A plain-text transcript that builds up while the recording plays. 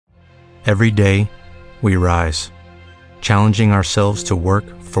Every day, we rise, challenging ourselves to work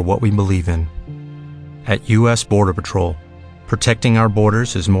for what we believe in. At U.S. Border Patrol, protecting our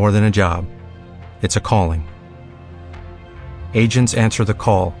borders is more than a job. It's a calling. Agents answer the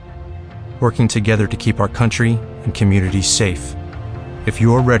call, working together to keep our country and communities safe. If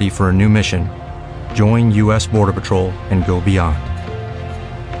you are ready for a new mission, join U.S. Border Patrol and go beyond.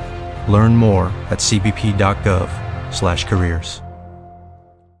 Learn more at cbp.gov/careers.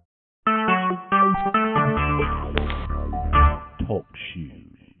 Talk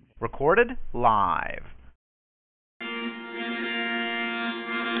shoes. Recorded live.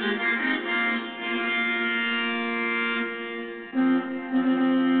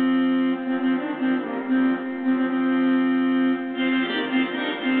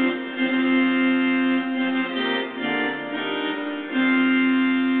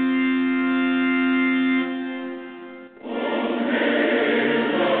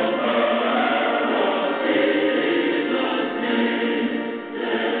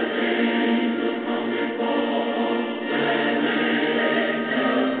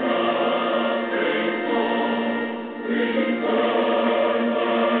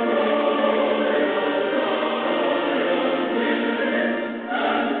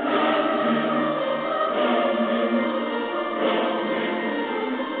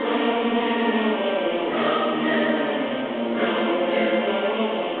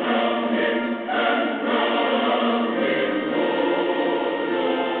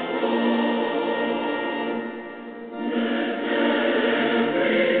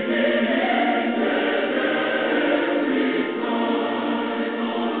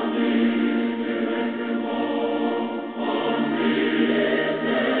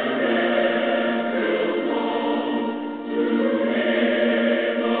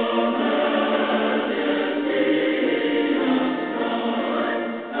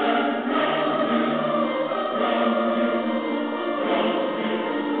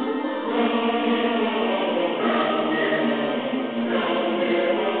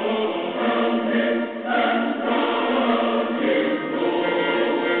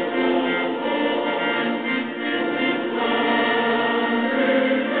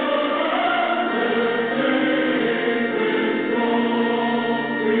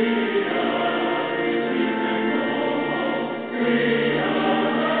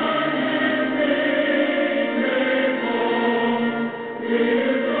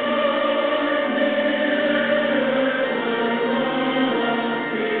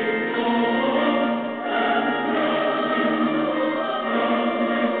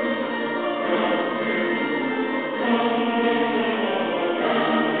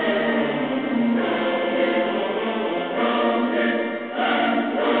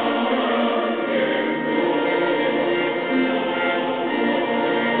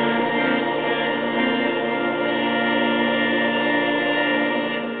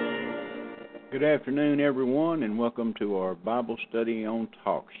 Good afternoon, everyone, and welcome to our Bible study on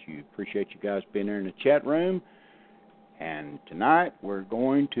TalkShoe. Appreciate you guys being there in the chat room. And tonight we're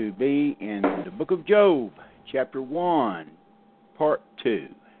going to be in the book of Job, chapter 1, part 2.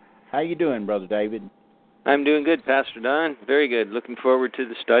 How you doing, Brother David? I'm doing good, Pastor Don. Very good. Looking forward to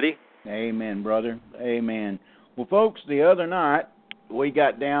the study. Amen, brother. Amen. Well, folks, the other night we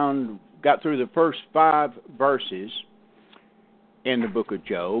got through the first 5 verses in the book of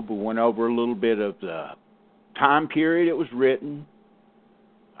Job. We went over a little bit of the time period it was written.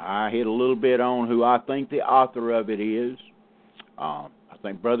 I hit a little bit on who I think the author of it is. I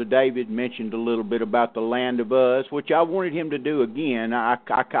think Brother David mentioned a little bit about the land of Uz, which I wanted him to do again. I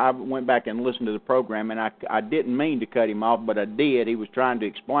went back and listened to the program, and I didn't mean to cut him off, but I did. He was trying to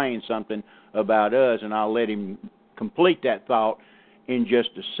explain something about Uz, and I'll let him complete that thought in just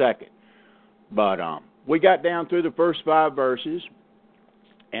a second. But we got down through the first 5 verses,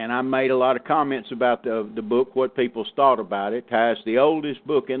 and I made a lot of comments about the book, what people thought about it, how it's the oldest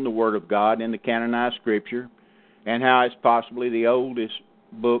book in the Word of God, in the canonized Scripture, and how it's possibly the oldest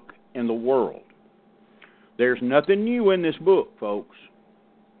book in the world. There's nothing new in this book, folks.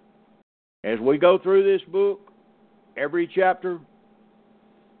 As we go through this book, every chapter,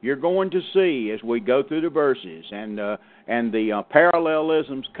 you're going to see as we go through the verses and the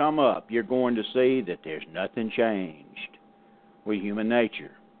parallelisms come up, you're going to see that there's nothing changed with human nature.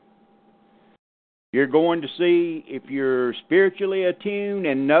 You're going to see, if you're spiritually attuned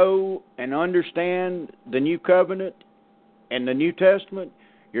and know and understand the New Covenant and the New Testament,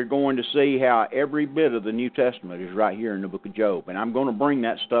 you're going to see how every bit of the New Testament is right here in the book of Job. And I'm going to bring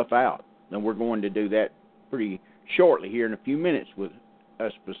that stuff out. And we're going to do that pretty shortly here in a few minutes with a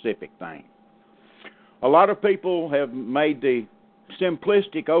specific thing. A lot of people have made the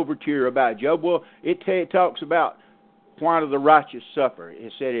simplistic overture about Job. Well, it talks about why do the righteous suffer.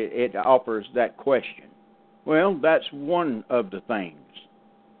 It said it offers that question. Well, that's one of the things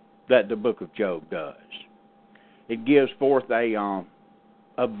that the book of Job does. It gives forth a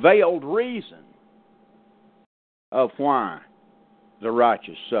veiled reason of why the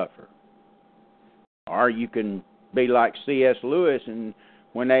righteous suffer. Or you can be like C.S. Lewis, and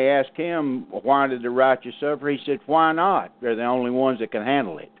when they asked him, why did the righteous suffer, he said, why not? They're the only ones that can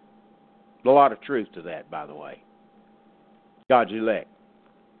handle it. A lot of truth to that, by the way. God's elect.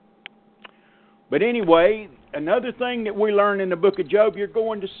 But anyway, another thing that we learn in the book of Job, you're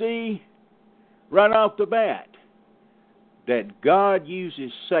going to see right off the bat that God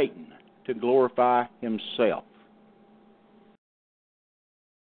uses Satan to glorify himself.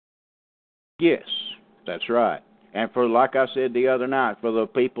 Yes, that's right. And for, like I said the other night, for the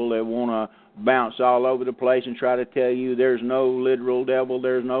people that want to bounce all over the place and try to tell you there's no literal devil,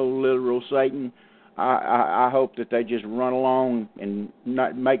 there's no literal Satan, I hope that they just run along and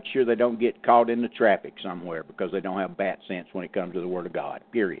not make sure they don't get caught in the traffic somewhere because they don't have bat sense when it comes to the Word of God,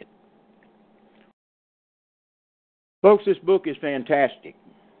 period. Folks, this book is fantastic.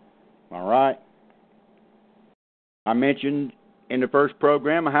 All right? I mentioned in the first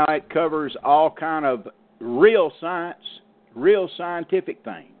program how it covers all kind of real science, real scientific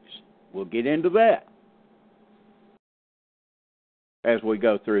things. We'll get into that as we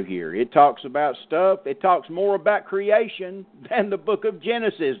go through here. It talks about stuff, it talks more about creation than the book of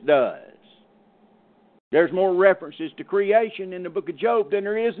Genesis does. There's more references to creation in the book of Job than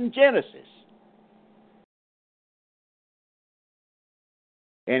there is in Genesis.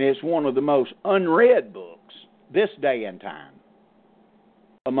 And it's one of the most unread books this day and time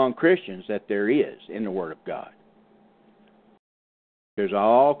among Christians that there is in the Word of God. There's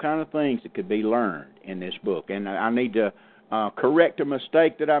all kind of things that could be learned in this book. And I need to correct a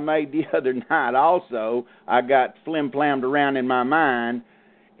mistake that I made the other night also. I got flim-flammed around in my mind,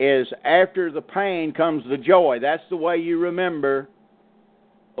 is after the pain comes the joy. That's the way you remember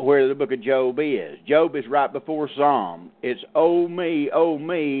where the book of Job is. Job is right before Psalm. It's, oh me,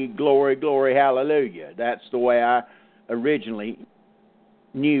 glory, glory, hallelujah. That's the way I originally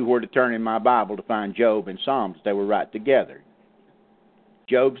knew where to turn in my Bible to find Job and Psalms. They were right together.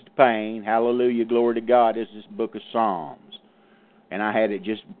 Job's the pain, hallelujah, glory to God, is this book of Psalms. And I had it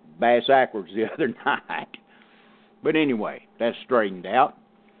just bass-backwards the other night. But anyway, that's straightened out.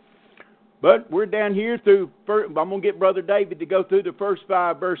 But we're down here I'm going to get Brother David to go through the first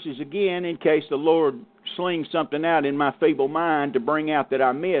 5 verses again in case the Lord slings something out in my feeble mind to bring out that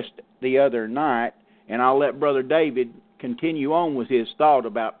I missed the other night. And I'll let Brother David continue on with his thought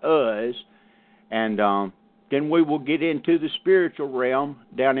about us. And then we will get into the spiritual realm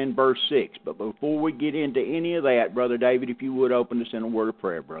down in verse 6. But before we get into any of that, Brother David, if you would open us in a word of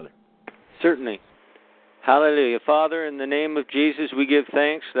prayer, brother. Certainly. Hallelujah. Father, in the name of Jesus, we give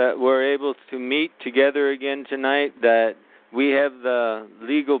thanks that we're able to meet together again tonight, that we have the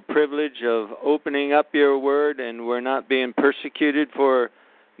legal privilege of opening up your word, and we're not being persecuted for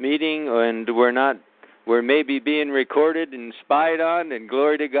meeting, and we're maybe being recorded and spied on, and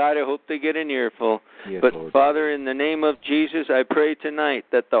glory to God, I hope they get an earful. Yes, but Lord. Father, in the name of Jesus, I pray tonight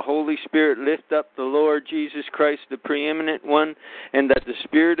that the Holy Spirit lift up the Lord Jesus Christ, the preeminent one, and that the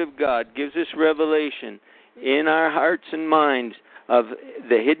Spirit of God gives us revelation in our hearts and minds of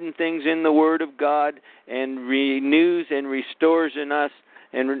the hidden things in the Word of God, and renews and restores in us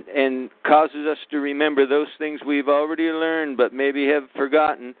and causes us to remember those things we've already learned but maybe have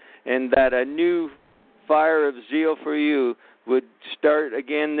forgotten, and that a new fire of zeal for you would start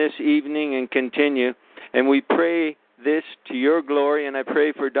again this evening and continue. And we pray this to your glory, and I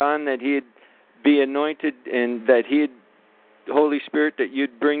pray for Don that he'd be anointed and that Holy Spirit, that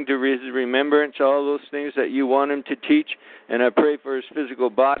you'd bring to his remembrance all those things that you want him to teach. And I pray for his physical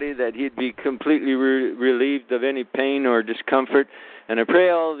body, that he'd be completely relieved of any pain or discomfort. And I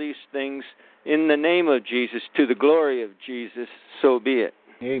pray all these things in the name of Jesus, to the glory of Jesus, so be it.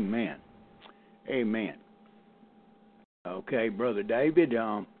 Amen. Amen. Okay, Brother David,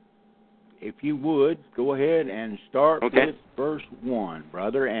 if you would, go ahead and start with verse 1,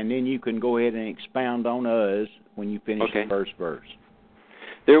 brother, and then you can go ahead and expound on Uz when you finish the first verse.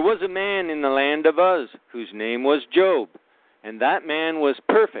 There was a man in the land of Uz whose name was Job, and that man was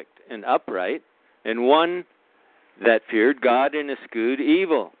perfect and upright, and one that feared God and eschewed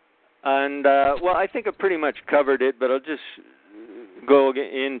evil. And, I think I pretty much covered it, but I'll just go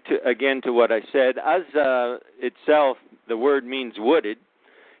into to what I said. Uz itself, the word means wooded,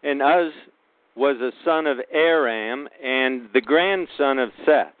 and Uz was a son of Aram and the grandson of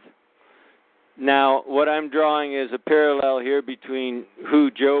Seth. Now, what I'm drawing is a parallel here between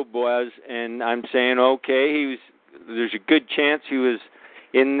who Job was, and I'm saying, okay, there's a good chance he was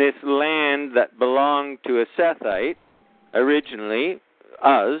in this land that belonged to a Sethite, originally,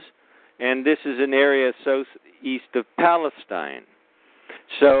 Uz, and this is an area southeast of Palestine.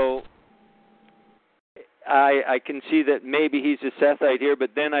 So I can see that maybe he's a Sethite here,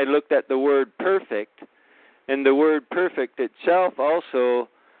 but then I looked at the word perfect, and the word perfect itself also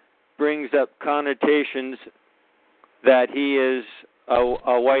brings up connotations that he is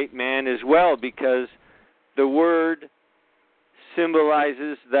a white man as well, because the word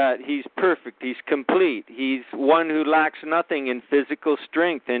symbolizes that he's perfect, he's complete, he's one who lacks nothing in physical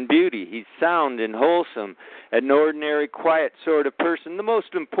strength and beauty, he's sound and wholesome, an ordinary, quiet sort of person, the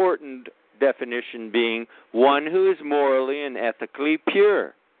most important definition being one who is morally and ethically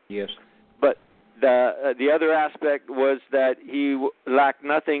pure. Yes. But the other aspect was that he lacked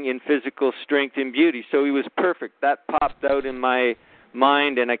nothing in physical strength and beauty, so he was perfect. That popped out in my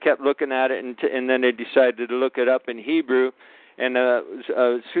mind, and I kept looking at it, and then I decided to look it up in Hebrew. And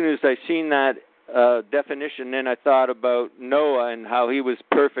as soon as I seen that definition, then I thought about Noah and how he was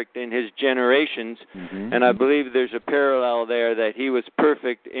perfect in his generations, and I believe there's a parallel there that he was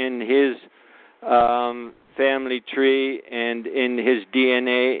perfect in his family tree and in his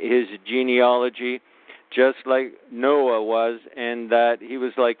DNA, his genealogy, just like Noah was, and that he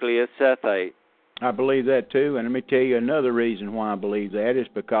was likely a Sethite. I believe that too, and let me tell you another reason why I believe that is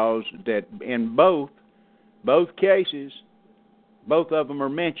because that in both cases, both of them are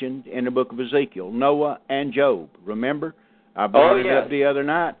mentioned in the book of Ezekiel, Noah and Job. Remember? I brought it up the other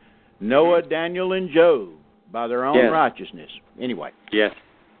night. Noah, Daniel, and Job by their own righteousness. Anyway. Yes.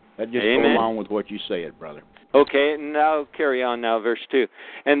 That just go along with what you said, brother. Okay, and now carry on now, verse 2.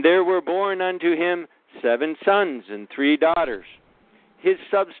 And there were born unto him 7 sons and 3 daughters. His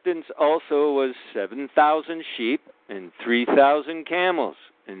substance also was 7,000 sheep and 3,000 camels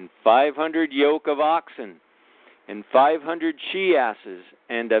and 500 yoke of oxen and 500 she-asses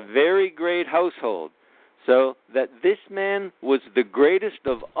and a very great household, so that this man was the greatest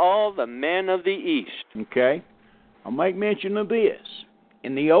of all the men of the East. Okay. I'll make mention of this.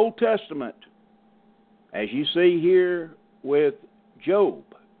 In the Old Testament, as you see here with Job,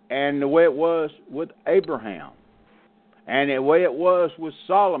 and the way it was with Abraham, and the way it was with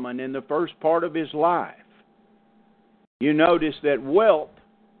Solomon in the first part of his life, you notice that wealth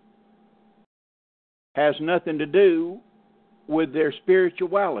has nothing to do with their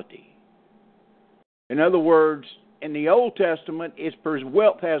spirituality. In other words, in the Old Testament,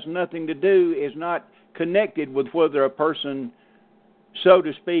 wealth has nothing to do, is not connected with whether a person, so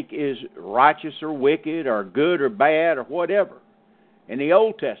to speak, is righteous or wicked or good or bad or whatever. In the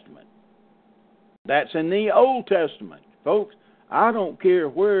Old Testament. That's in the Old Testament. Folks, I don't care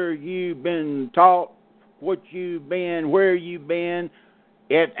where you've been taught, what you've been, where you've been.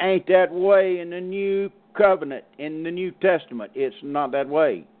 It ain't that way in the New Covenant, in the New Testament. It's not that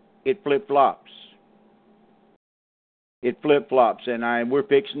way. It flip-flops. It flip-flops, and we're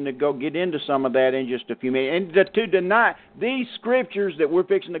fixing to go get into some of that in just a few minutes. And to deny these scriptures that we're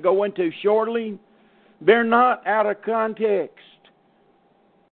fixing to go into shortly, they're not out of context.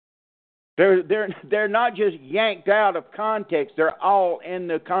 They're not just yanked out of context. They're all in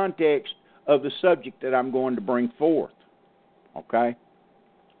the context of the subject that I'm going to bring forth. Okay?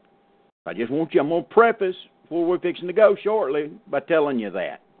 I'm going to preface before we're fixing to go shortly by telling you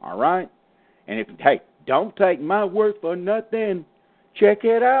that. All right? And don't take my word for nothing. Check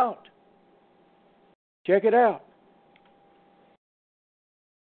it out. Check it out.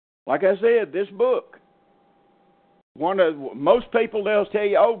 Like I said, this book, most people, they'll tell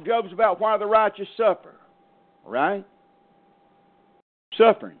you, Job's about why the righteous suffer. Right?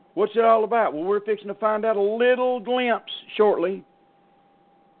 Suffering. What's it all about? Well, we're fixing to find out a little glimpse shortly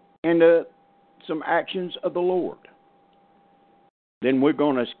into some actions of the Lord. Then we're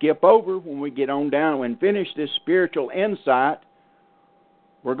going to skip over when we get on down and finish this spiritual insight.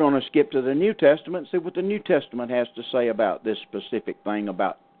 We're going to skip to the New Testament and see what the New Testament has to say about this specific thing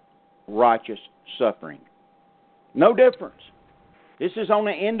about righteous suffering. No difference. This is on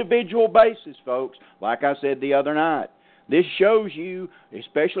an individual basis, folks. Like I said the other night, this shows you,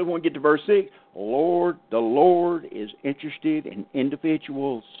 especially when we get to verse 6, the Lord is interested in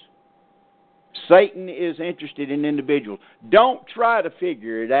individuals. Satan is interested in individuals. Don't try to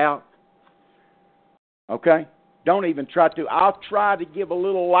figure it out. Okay? Don't even try to. I'll try to give a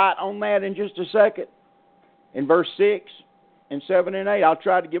little light on that in just a second. In verse 6 and 7 and 8, I'll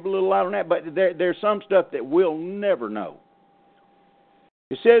try to give a little light on that. But there's some stuff that we'll never know.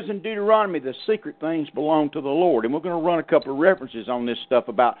 It says in Deuteronomy, the secret things belong to the Lord. And we're going to run a couple of references on this stuff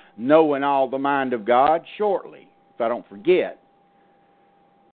about knowing all the mind of God shortly, if I don't forget.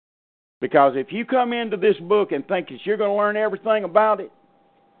 Because if you come into this book and think that you're going to learn everything about it,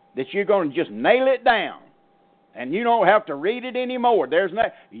 that you're going to just nail it down, and you don't have to read it anymore,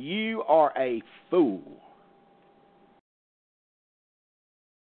 you are a fool.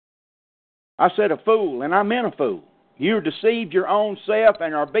 I said a fool, and I meant a fool. You're deceived your own self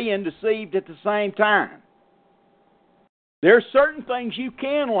and are being deceived at the same time. There are certain things you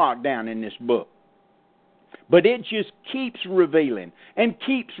can lock down in this book. But it just keeps revealing and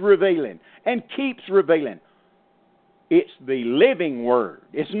keeps revealing and keeps revealing. It's the living Word.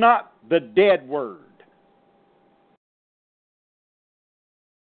 It's not the dead Word.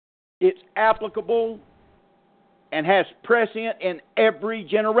 It's applicable and has prescient in every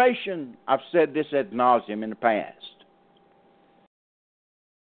generation. I've said this ad nauseum in the past.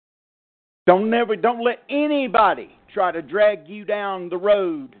 Don't let anybody try to drag you down the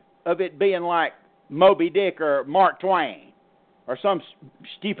road of it being like Moby Dick or Mark Twain or some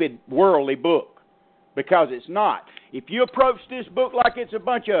stupid worldly book, because it's not. If you approach this book like it's a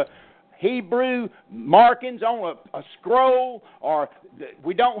bunch of Hebrew markings on a scroll, or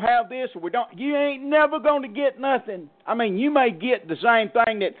we don't have this, or you ain't never going to get nothing. I mean, you may get the same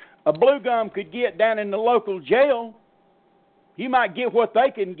thing that a blue gum could get down in the local jail. You might get what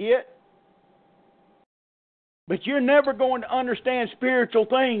they can get. But you're never going to understand spiritual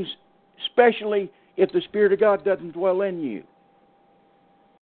things, especially if the Spirit of God doesn't dwell in you.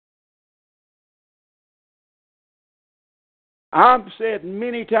 I've said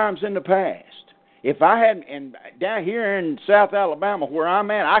many times in the past, if I hadn't, and down here in South Alabama where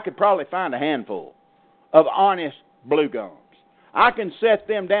I'm at, I could probably find a handful of honest blue gums. I can set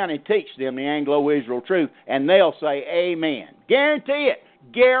them down and teach them the Anglo-Israel truth, and they'll say amen. Guarantee it.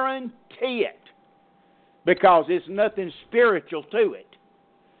 Guarantee it. Because it's nothing spiritual to it.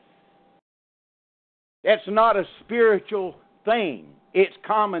 It's not a spiritual thing. It's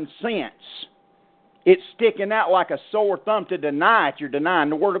common sense. It's sticking out like a sore thumb to deny it. You're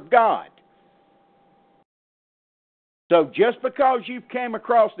denying the Word of God. So just because you came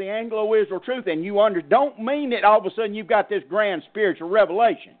across the Anglo-Israel truth and you don't mean that all of a sudden you've got this grand spiritual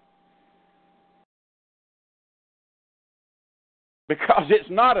revelation. Because it's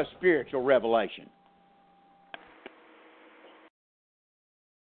not a spiritual revelation.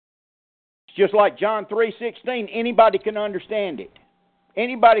 It's just like John 3:16. Anybody can understand it.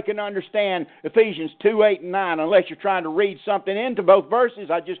 Anybody can understand Ephesians 2:8 and 9 unless you're trying to read something into both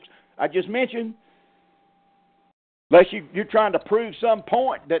verses I just mentioned. Unless you're trying to prove some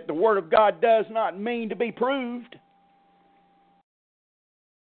point that the Word of God does not mean to be proved.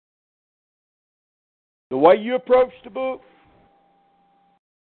 The way you approach the book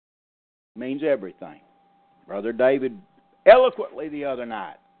means everything. Brother David eloquently the other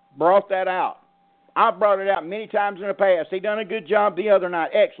night brought that out. I've brought it out many times in the past. He done a good job the other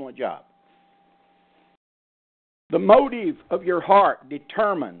night. Excellent job. The motive of your heart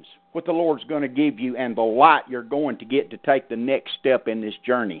determines what the Lord's going to give you and the light you're going to get to take the next step in this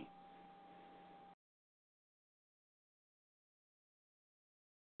journey.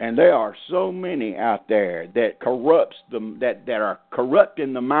 And there are so many out there that corrupts them, that are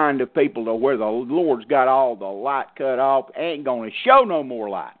corrupting the mind of people to where the Lord's got all the light cut off, ain't going to show no more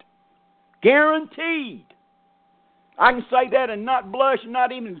light. Guaranteed. I can say that and not blush and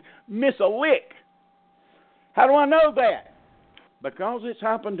not even miss a lick. How do I know that? Because it's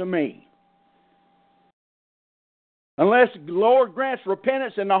happened to me. Unless the Lord grants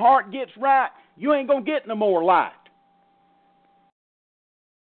repentance and the heart gets right, you ain't going to get no more light.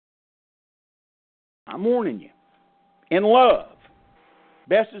 I'm warning you. In love.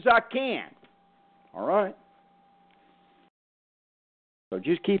 Best as I can. All right? So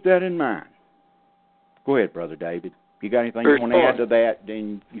just keep that in mind. Go ahead, Brother David. If you got anything you want to add to that,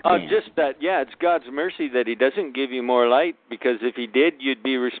 then you can. Just that, it's God's mercy that He doesn't give you more light, because if He did, you'd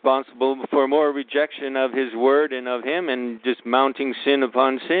be responsible for more rejection of His Word and of Him and just mounting sin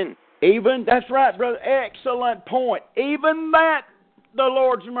upon sin. That's right, brother. Excellent point. Even that, the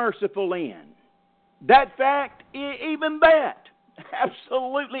Lord's merciful in. That fact, even that.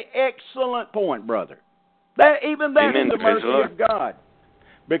 Absolutely excellent point, brother. Even that is the mercy of God.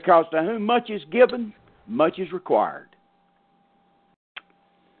 Because to whom much is given, much is required.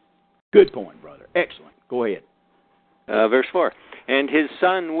 Good point, brother. Excellent. Go ahead. Verse 4. And his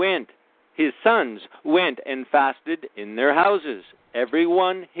sons went and fasted in their houses, every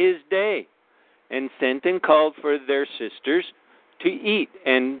one his day, and sent and called for their sisters to eat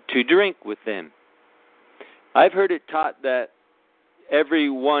and to drink with them. I've heard it taught that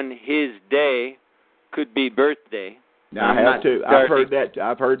everyone his day could be birthday. Now, I have too. I've heard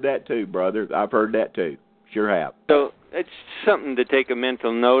that too, brother. I've heard that too. Sure have. So it's something to take a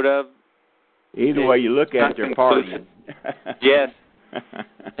mental note of. Either way you look at it, they're partying. Yes.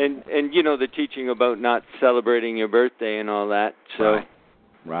 And the teaching about not celebrating your birthday and all that. So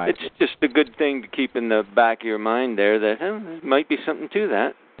right. It's just a good thing to keep in the back of your mind there that there might be something to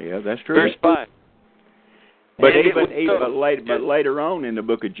that. Yeah, that's true. Verse 5. But later on in the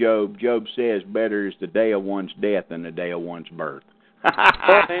book of Job, Job says, better is the day of one's death than the day of one's birth.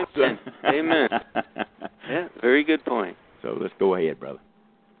 Amen. Amen. Yeah, very good point. So let's go ahead, brother.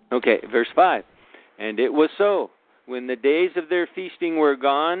 Okay, verse 5. And it was so, when the days of their feasting were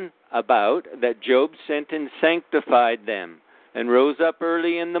gone about, that Job sent and sanctified them, and rose up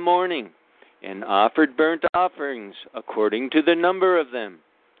early in the morning, and offered burnt offerings according to the number of them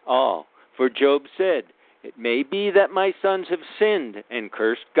all. For Job said, it may be that my sons have sinned and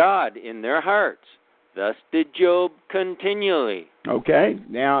cursed God in their hearts. Thus did Job continually. Okay,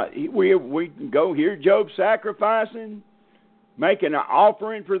 now we go here, Job sacrificing, making an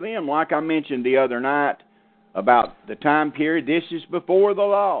offering for them, like I mentioned the other night about the time period. This is before the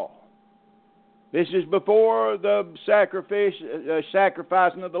law. This is before the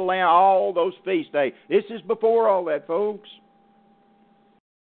sacrificing of the lamb, all those feast days. This is before all that, folks.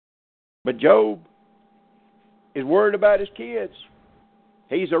 But Job is worried about his kids.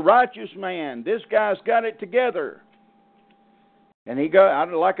 He's a righteous man. This guy's got it together. And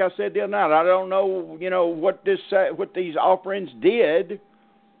like I said the other night, I don't know, what these offerings did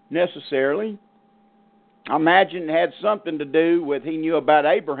necessarily. I imagine it had something to do with he knew about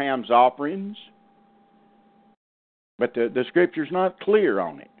Abraham's offerings. But the Scripture's not clear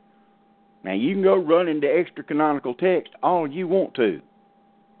on it. Now, you can go run into extra canonical text all you want to.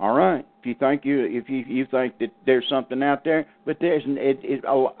 All right, if you think that there's something out there, but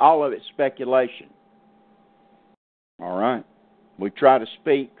all of it's speculation. All right, we try to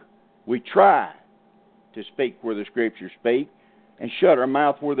speak where the Scriptures speak, and shut our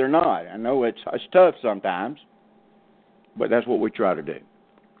mouth where they're not. I know it's tough sometimes, but that's what we try to do.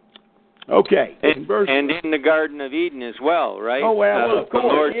 Okay, and in the Garden of Eden as well, right? Oh well, of course, the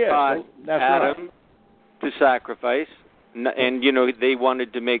Lord taught Adam to sacrifice. And, they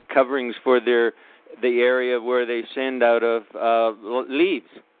wanted to make coverings for the area where they sinned out of leaves.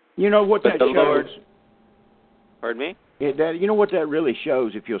 You know what that shows? Pardon me? You know what that really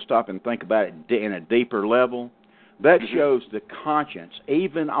shows, if you'll stop and think about it in a deeper level? That shows the conscience,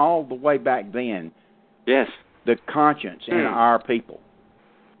 even all the way back then. Yes. The conscience in our people.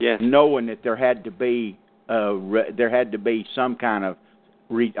 Yes. Knowing that there had to be some kind of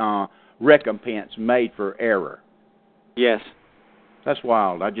recompense made for error. Yes. That's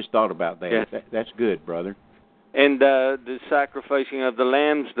wild. I just thought about that. Yes. That's good, brother. And the sacrificing of the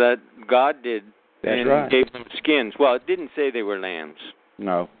lambs that God did gave them skins. Well, it didn't say they were lambs.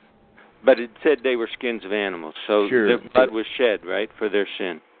 No. But it said they were skins of animals. So their blood was shed, right, for their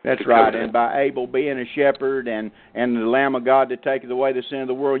sin. That's right. And by Abel being a shepherd and the Lamb of God that taketh away the sin of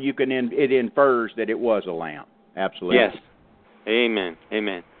the world, it infers that it was a lamb. Absolutely. Yes. Amen.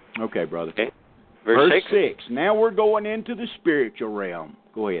 Amen. Okay, brother. Okay. Verse 6. Now we're going into the spiritual realm.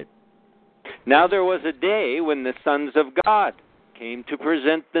 Go ahead. Now there was a day when the sons of God came to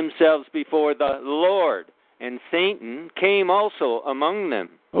present themselves before the Lord, and Satan came also among them.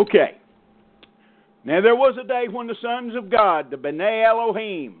 Okay. Now there was a day when the sons of God, the B'nai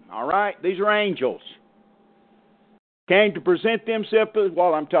Elohim, all right, these are angels, came to present themselves.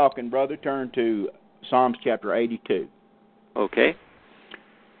 While I'm talking, brother, turn to Psalms chapter 82. Okay.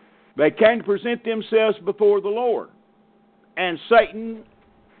 They came to present themselves before the Lord, and Satan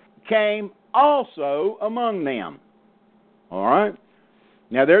came also among them. All right?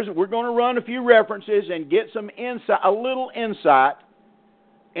 Now, we're going to run a few references and get some insight, a little insight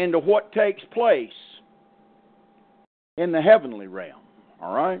into what takes place in the heavenly realm.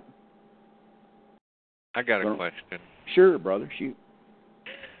 All right? I got a question. Sure, brother. Shoot.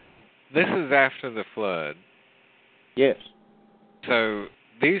 This is after the flood. Yes. So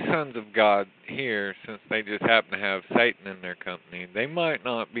these sons of God here, since they just happen to have Satan in their company, they might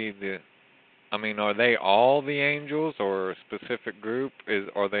not be are they all the angels or a specific group?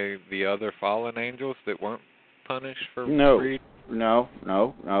 Are they the other fallen angels that weren't punished for greed? No.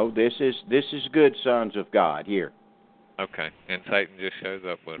 This is good sons of God here. Okay, and Satan just shows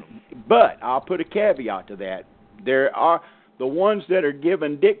up with them. But I'll put a caveat to that. There are the ones that are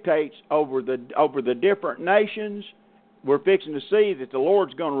given dictates over the different nations. We're fixing to see that the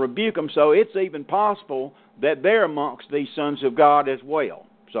Lord's going to rebuke them, so it's even possible that they're amongst these sons of God as well.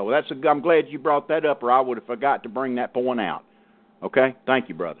 So I'm glad you brought that up, or I would have forgot to bring that point out. Okay? Thank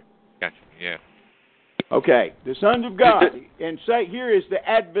you, brother. Gotcha. Yeah. Okay, the sons of God, and say here is the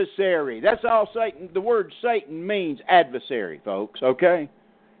adversary. That's all Satan. The word Satan means adversary, folks. Okay,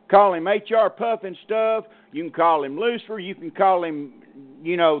 call him H.R. Puffin stuff. You can call him Lucifer. You can call him,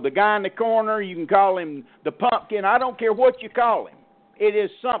 the guy in the corner. You can call him the pumpkin. I don't care what you call him. It is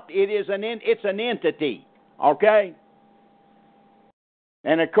something. It's an entity. Okay.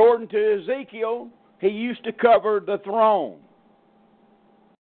 And according to Ezekiel, he used to cover the throne.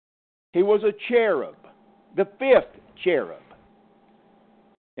 He was a cherub. The fifth cherub.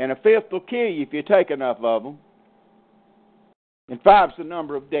 And a fifth will kill you if you take enough of them. And five's the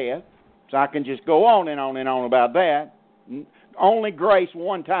number of death. So I can just go on and on and on about that. Only grace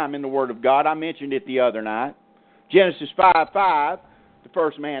one time in the Word of God. I mentioned it the other night. Genesis 5:5, the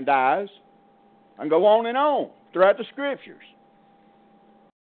first man dies. I can go on and on throughout the Scriptures.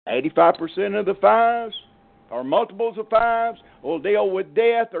 85% of the fives, or multiples of fives, will deal with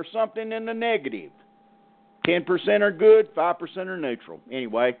death or something in the negative. 10% are good, 5% are neutral.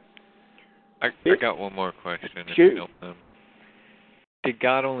 Anyway. I got one more question. If Shoot. you don't know. Did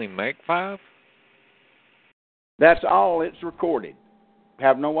God only make 5? That's all it's recorded.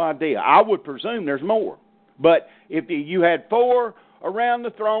 Have no idea. I would presume there's more. But if you had 4 around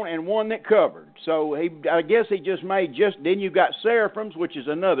the throne and 1 that covered. So I guess he just made then you've got seraphims, which is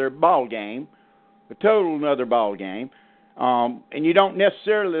another ball game. A total another ball game. And you don't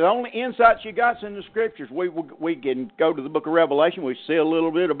necessarily, the only insights you got's in the Scriptures. We can go to the book of Revelation, we see a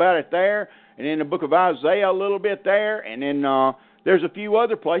little bit about it there, and in the book of Isaiah a little bit there, and then there's a few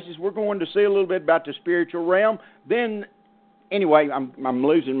other places we're going to see a little bit about the spiritual realm. Then, anyway, I'm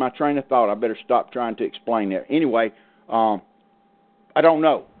losing my train of thought. I better stop trying to explain that. Anyway, I don't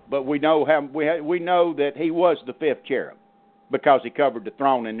know, but we know we know that he was the fifth cherub because he covered the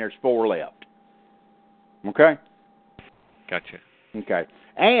throne, and there's 4 left. Okay. Gotcha. Okay.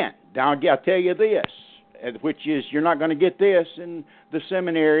 And I'll tell you this, which is you're not going to get this in the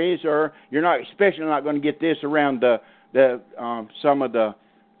seminaries, or you're not, especially not going to get this around some of the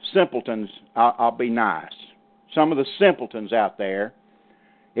simpletons. I'll be nice. Some of the simpletons out there.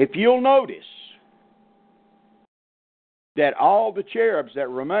 If you'll notice that all the cherubs that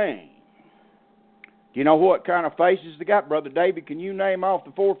remain, do you know what kind of faces they got, Brother David? Can you name off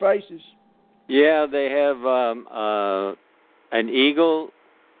the 4 faces? Yeah, they have an eagle,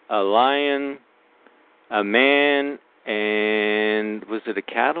 a lion, a man, and was it a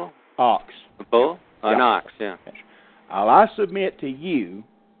cattle? Ox. A bull? Yeah. An ox, yeah. I submit to you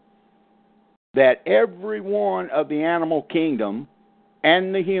that every one of the animal kingdom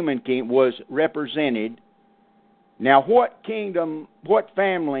and the human kingdom was represented. Now, what kingdom, what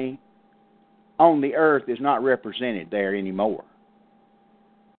family on the earth is not represented there anymore?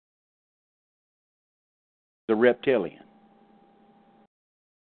 The reptilian.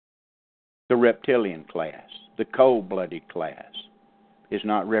 The reptilian class, the cold-blooded class, is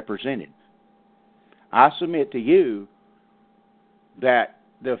not represented. I submit to you that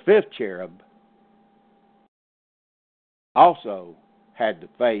the fifth cherub also had the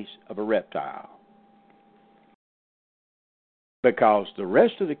face of a reptile, because the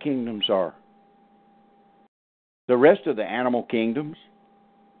rest of the kingdoms the rest of the animal kingdoms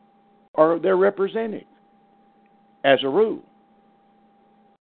they're represented as a rule.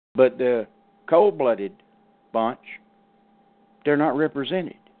 But the cold-blooded bunch, they're not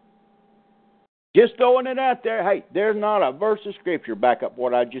represented. Just throwing it out there. Hey, there's not a verse of Scripture back up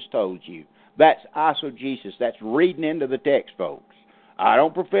what I just told you. That's eisegesis. That's reading into the text, folks. I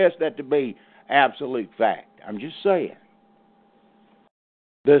don't profess that to be absolute fact. I'm just saying.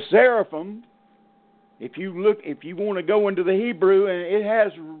 The seraphim, if you want to go into the Hebrew, and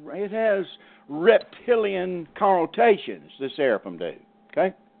it has reptilian connotations, the seraphim do.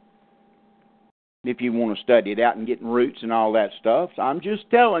 Okay? If you want to study it out and getting roots and all that stuff. So I'm just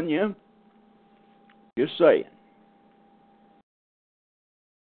telling you. Just saying.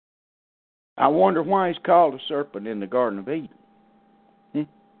 I wonder why he's called a serpent in the Garden of Eden.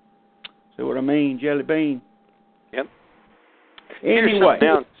 See what I mean, Jelly Bean? Yep. Anyway. Here's something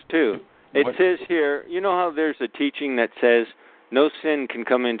else, too. It What? says here, you know how there's a teaching that says no sin can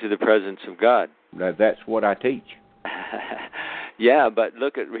come into the presence of God? That's what I teach. Yeah, but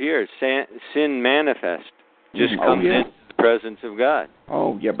look at here. Sin manifest just comes into the presence of God.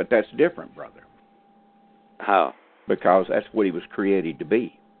 Oh, yeah, but that's different, brother. How? Because that's what he was created to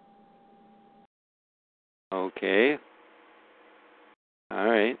be. Okay. All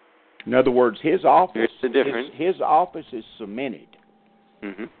right. In other words, his office, Here's the difference. His office is cemented.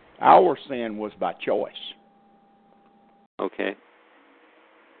 Mm-hmm. Our sin was by choice. Okay.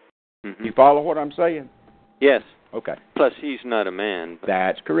 Mm-hmm. You follow what I'm saying? Yes. Okay. Plus, he's not a man. But...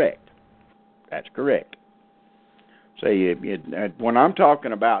 That's correct. That's correct. See, when I'm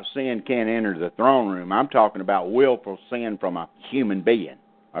talking about sin can't enter the throne room, I'm talking about willful sin from a human being.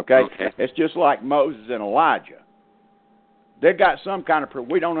 Okay? It's just like Moses and Elijah. They've got some kind of,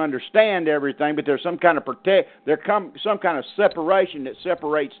 we don't understand everything, but there's some kind of some kind of separation that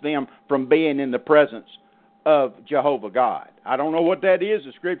separates them from being in the presence of Jehovah God. I don't know what that is.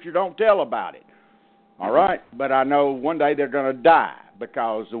 The Scripture don't tell about it. All right? But I know one day they're going to die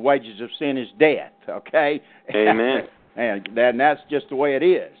because the wages of sin is death. Okay? Amen. and that's just the way it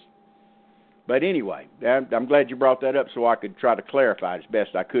is. But anyway, I'm glad you brought that up so I could try to clarify it as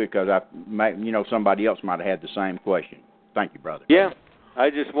best I could because somebody else might have had the same question. Thank you, brother. Yeah,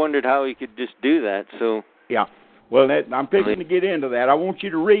 I just wondered how he could just do that. So yeah, well, I'm fixing to get into that. I want you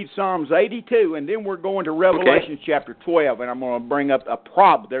to read Psalms 82, and then we're going to Revelation chapter 12, and I'm going to bring up a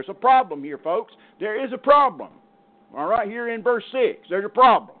problem. There's a problem here, folks. There is a problem. All right, here in verse 6, there's a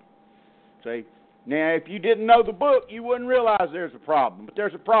problem. See, now if you didn't know the book, you wouldn't realize there's a problem. But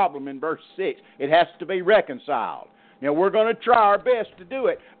there's a problem in verse 6. It has to be reconciled. Now we're going to try our best to do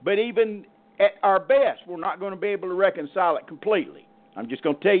it, but even at our best, we're not going to be able to reconcile it completely. I'm just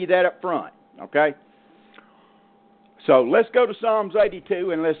going to tell you that up front, okay? So let's go to Psalms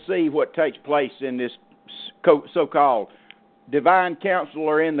 82 and let's see what takes place in this so-called divine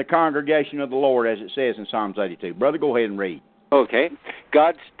counselor in the congregation of the Lord, as it says in Psalms 82. Brother, go ahead and read. Okay.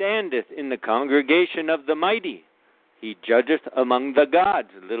 God standeth in the congregation of the mighty. He judgeth among the gods,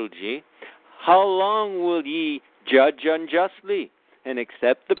 little g. How long will ye judge unjustly? And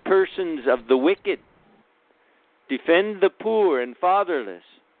accept the persons of the wicked. Defend the poor and fatherless.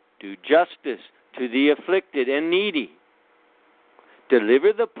 Do justice to the afflicted and needy.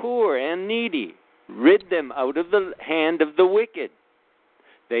 Deliver the poor and needy. Rid them out of the hand of the wicked.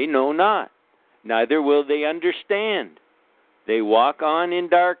 They know not, neither will they understand. They walk on in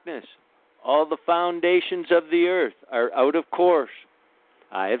darkness. All the foundations of the earth are out of course.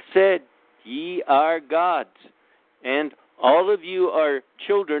 I have said, ye are gods, and all of you are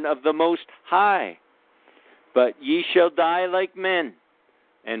children of the Most High. But ye shall die like men,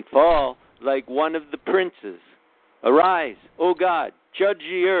 and fall like one of the princes. Arise, O God, judge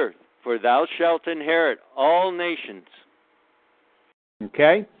the earth, for thou shalt inherit all nations.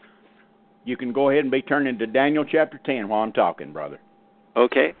 Okay? You can go ahead and be turning to Daniel chapter 10 while I'm talking, brother.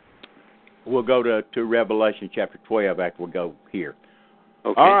 Okay. We'll go to Revelation chapter 12 after we go here.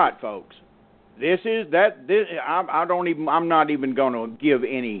 Okay. All right, folks. I'm not even going to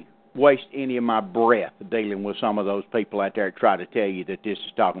waste any of my breath dealing with some of those people out there that try to tell you that this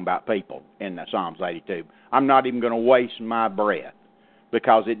is talking about people in the Psalms 82. I'm not even going to waste my breath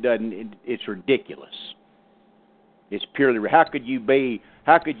because it's ridiculous. It's purely, how could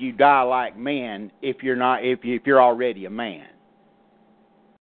you die like men if you're already a man?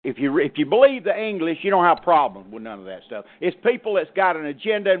 If you believe the English, you don't have problems with none of that stuff. It's people that's got an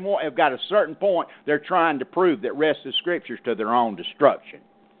agenda and have got a certain point they're trying to prove that rest of the Scriptures to their own destruction.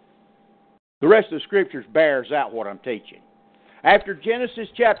 The rest of the Scriptures bears out what I'm teaching. After Genesis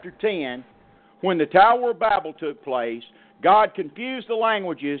chapter 10, when the Tower of Babel took place, God confused the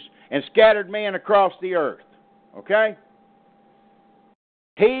languages and scattered man across the earth. Okay?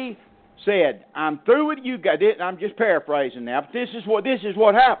 He said, I'm through with you guys. I'm just paraphrasing now, but this is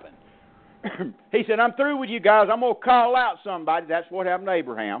what happened. He said, I'm through with you guys. I'm going to call out somebody. That's what happened to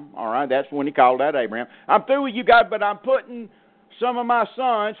Abraham. All right, that's when he called out Abraham. I'm through with you guys, but I'm putting some of my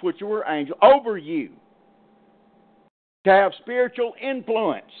sons, which were angels, over you to have spiritual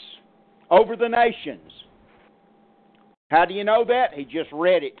influence over the nations. How do you know that? He just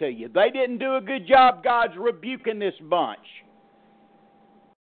read it to you. They didn't do a good job. God's rebuking this bunch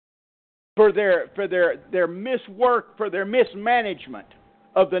for their miswork, for their mismanagement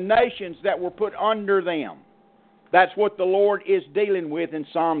of the nations that were put under them. That's what the Lord is dealing with in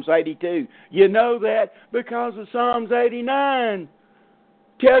Psalms 82. You know that because of Psalms 89.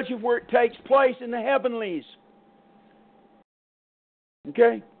 Tells you where it takes place in the heavenlies.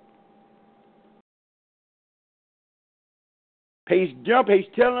 Okay? He's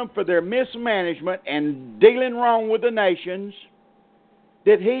telling them for their mismanagement and dealing wrong with the nations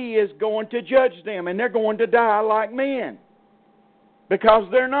that He is going to judge them, and they're going to die like men because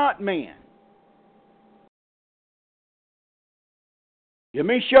they're not men. Let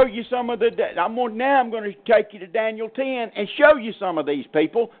me show you some of the... I'm going to take you to Daniel 10 and show you some of these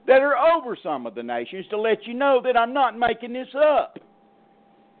people that are over some of the nations to let you know that I'm not making this up.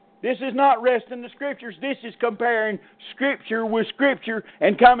 This is not rest in the Scriptures. This is comparing Scripture with Scripture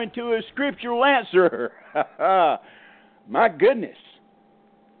and coming to a scriptural answer. My goodness.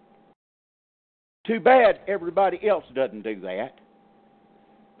 Too bad everybody else doesn't do that,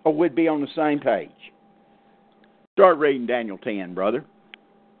 or we'd be on the same page. Start reading Daniel 10, brother.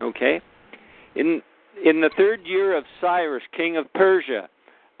 Okay. In the 3rd year of Cyrus, king of Persia,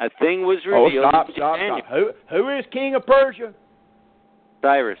 a thing was revealed. Stop. Who is king of Persia?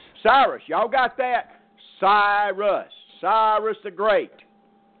 Cyrus. Cyrus. Y'all got that? Cyrus the Great.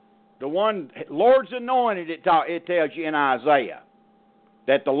 The one, Lord's anointed, it tells you in Isaiah,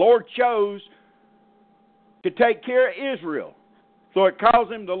 that the Lord chose to take care of Israel. So it calls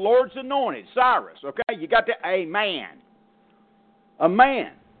him the Lord's anointed, Cyrus. Okay, you got that? A man.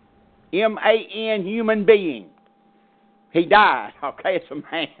 M-A-N, human being. He died. Okay, it's a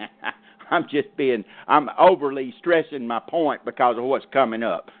man. I'm overly stressing my point because of what's coming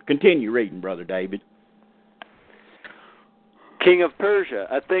up. Continue reading, Brother David. King of Persia,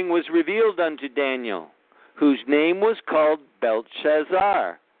 a thing was revealed unto Daniel, whose name was called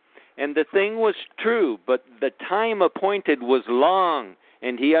Belteshazzar. And the thing was true, but the time appointed was long,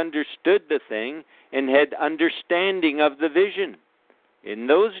 and he understood the thing, and had understanding of the vision. In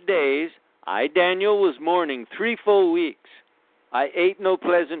those days, I, Daniel, was mourning 3 full weeks. I ate no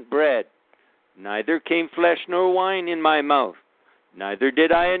pleasant bread, neither came flesh nor wine in my mouth, neither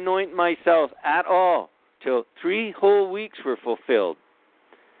did I anoint myself at all, till 3 whole weeks were fulfilled.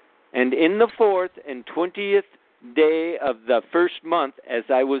 And in the 4th and 20th day of the 1st month, as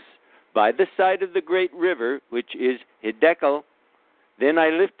I was by the side of the great river, which is Hiddekel, then I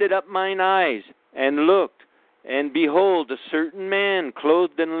lifted up mine eyes, and looked, and behold, a certain man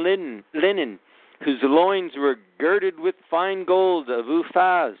clothed in linen, whose loins were girded with fine gold of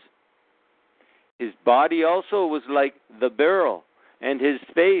Uphaz. His body also was like the beryl, and his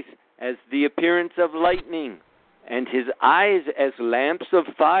face as the appearance of lightning, and his eyes as lamps of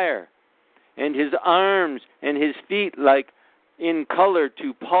fire, and his arms and his feet like in color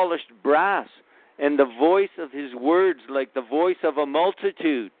to polished brass, and the voice of his words like the voice of a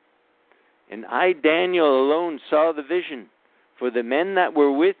multitude. And I, Daniel, alone saw the vision, for the men that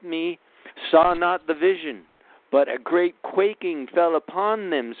were with me saw not the vision, but a great quaking fell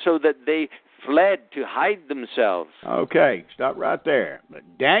upon them, so that they fled to hide themselves. Okay, stop right there. But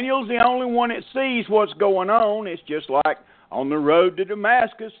Daniel's the only one that sees what's going on. It's just like on the road to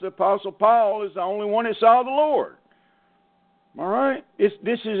Damascus, the Apostle Paul is the only one that saw the Lord. All right? This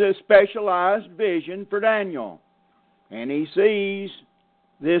is a specialized vision for Daniel. And he sees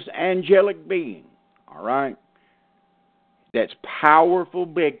this angelic being. All right? That's powerful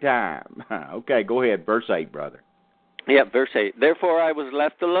big time. Okay, go ahead. Verse 8, brother. Yeah, verse 8. Therefore I was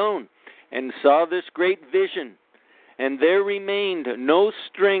left alone, and saw this great vision. And there remained no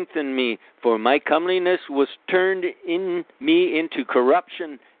strength in me, for my comeliness was turned in me into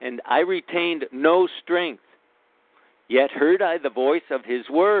corruption, and I retained no strength. Yet heard I the voice of his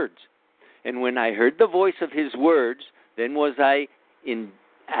words. And when I heard the voice of his words, then was I in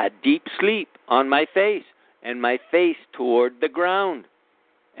a deep sleep on my face, and my face toward the ground.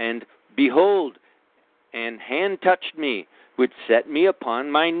 And behold, an hand touched me, which set me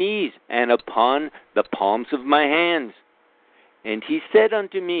upon my knees, and upon the palms of my hands. And he said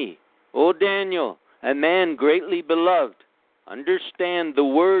unto me, O Daniel, a man greatly beloved, understand the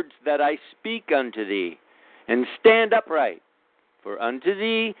words that I speak unto thee, and stand upright, for unto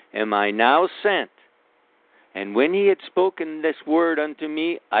thee am I now sent. And when he had spoken this word unto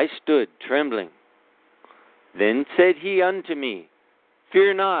me, I stood trembling. Then said he unto me,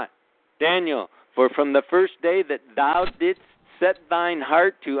 Fear not, Daniel, for from the first day that thou didst set thine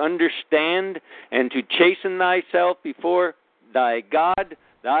heart to understand and to chasten thyself before thy God,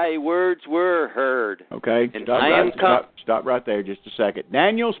 thy words were heard. Okay, and stop right there just a second.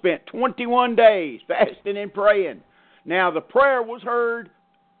 Daniel spent 21 days fasting and praying. Now, the prayer was heard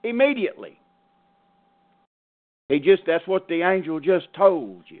immediately. That's what the angel just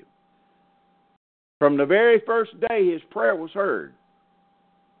told you. From the very first day, his prayer was heard.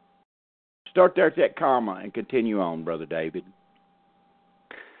 Start there at that comma and continue on, Brother David.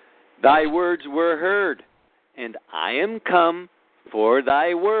 Thy words were heard, and I am come for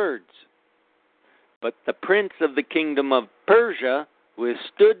thy words. But the prince of the kingdom of Persia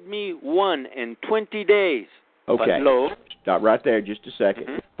withstood me 21 days. Okay, but lo, stop right there just a second.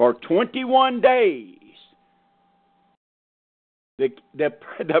 Mm-hmm. For 21 days, the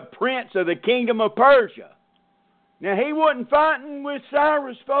prince of the kingdom of Persia. Now, he wasn't fighting with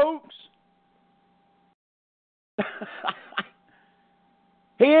Cyrus, folks.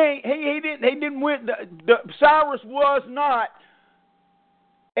 He didn't win. Cyrus was not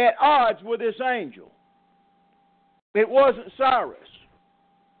at odds with this angel. It wasn't Cyrus.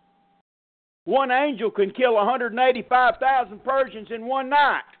 One angel can kill 185,000 Persians in one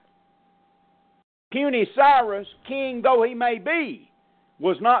night. Puny Cyrus, king though he may be,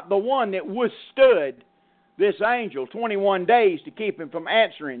 was not the one that withstood this angel 21 days to keep him from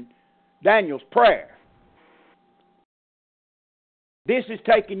answering Daniel's prayer. This is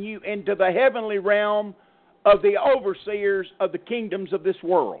taking you into the heavenly realm of the overseers of the kingdoms of this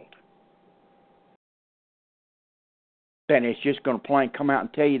world. Then it's just going to plain come out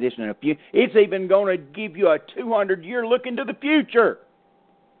and tell you this in a few. It's even going to give you a 200-year look into the future.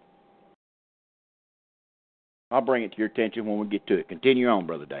 I'll bring it to your attention when we get to it. Continue on,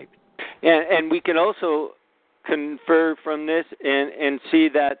 Brother David. And we can also confer from this and see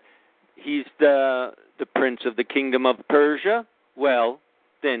that he's the prince of the kingdom of Persia. Well,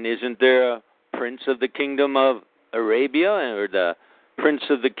 then isn't there a prince of the kingdom of Arabia or the prince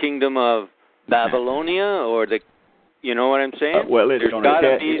of the kingdom of Babylonia or the, you know what I'm saying? Well, it's going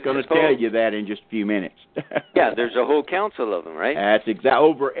to tell you that in just a few minutes. Yeah, there's a whole council of them, right? That's exactly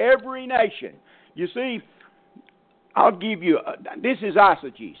over every nation. You see, I'll give you. This is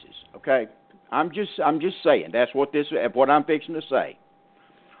eisegesis, okay? I'm just saying. That's what I'm fixing to say.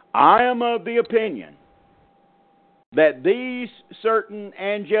 I am of the opinion that these certain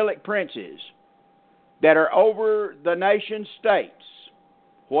angelic princes that are over the nation states,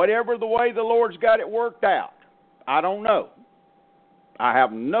 whatever the way the Lord's got it worked out, I don't know. I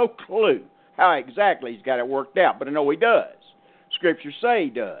have no clue how exactly He's got it worked out, but I know He does. Scriptures say He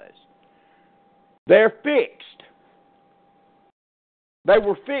does. They're fixed. They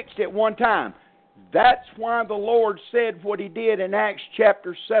were fixed at one time. That's why the Lord said what He did in Acts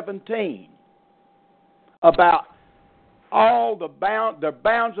chapter 17 about all the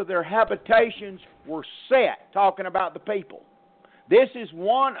bounds of their habitations were set, talking about the people. This is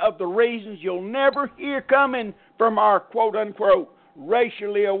one of the reasons you'll never hear coming from our quote-unquote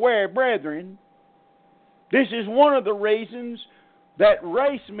racially aware brethren. This is one of the reasons that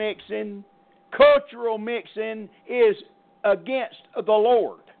race mixing, cultural mixing is against the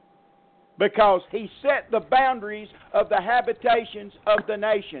Lord, because He set the boundaries of the habitations of the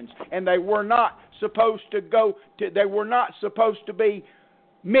nations, and they were not supposed to be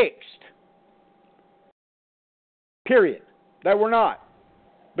mixed. Period. They were not,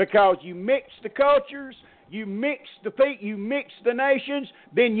 because you mix the cultures, you mix the nations,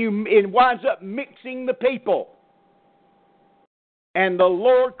 then it winds up mixing the people. And the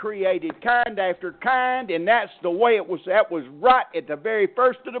Lord created kind after kind, and that's the way it was. That was right at the very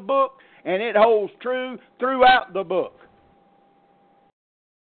first of the book, and it holds true throughout the book.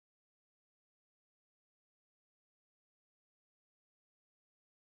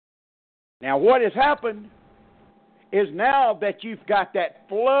 Now, what has happened is now that you've got that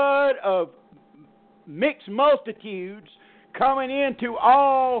flood of mixed multitudes coming into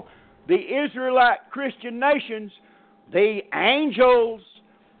all the Israelite Christian nations, the angels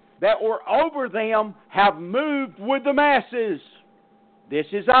that were over them have moved with the masses. This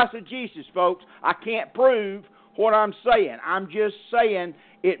is eisegesis, folks. I can't prove what I'm saying. I'm just saying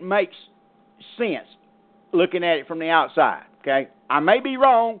it makes sense looking at it from the outside. Okay? I may be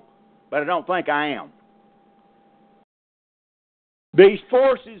wrong, but I don't think I am. These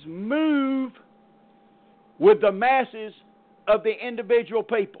forces move with the masses of the individual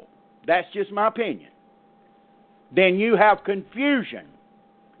people. That's just my opinion. Then you have confusion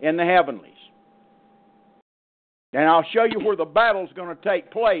in the heavenlies. And I'll show you where the battle's going to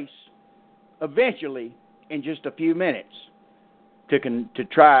take place eventually in just a few minutes to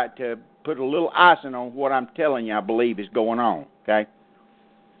try to put a little icing on what I'm telling you I believe is going on, okay?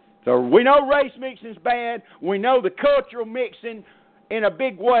 So we know race mixing is bad. We know the cultural mixing in a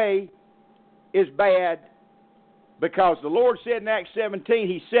big way is bad, because the Lord said in Acts 17,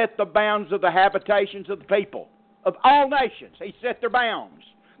 He set the bounds of the habitations of the people. Of all nations, He set their bounds.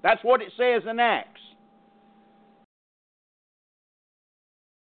 That's what it says in Acts.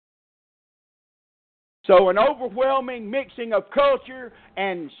 So an overwhelming mixing of culture,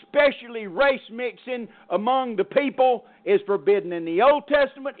 and especially race mixing among the people, is forbidden in the Old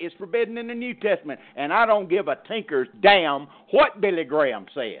Testament, is forbidden in the New Testament. And I don't give a tinker's damn what Billy Graham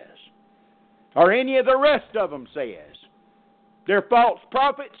says, or any of the rest of them says. They're false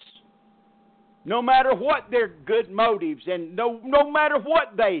prophets. No matter what their good motives, and no matter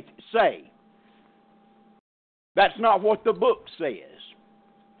what they say, that's not what the book says.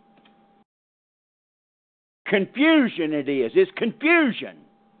 Confusion it is. It's confusion.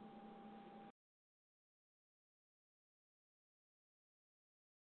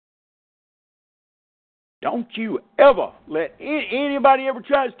 Don't you ever let anybody ever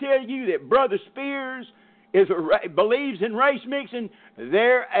try to tell you that Brother Spears believes in race mixing.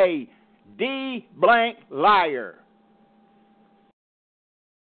 They're a D-blank liar.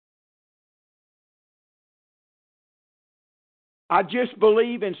 I just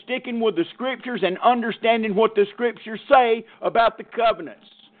believe in sticking with the Scriptures and understanding what the Scriptures say about the covenants.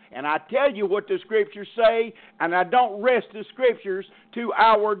 And I tell you what the Scriptures say, and I don't rest the Scriptures to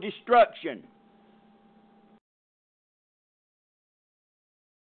our destruction.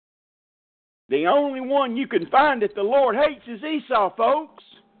 The only one you can find that the Lord hates is Esau, folks.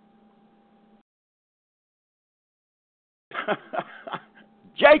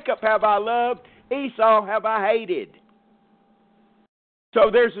 Jacob have I loved, Esau have I hated. So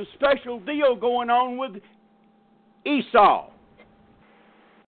there's a special deal going on with Esau.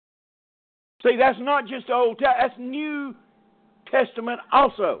 See, that's not just Old Testament, that's New Testament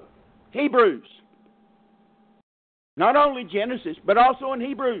also. Hebrews. Not only Genesis, but also in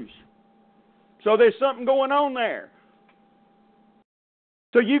Hebrews. So there's something going on there.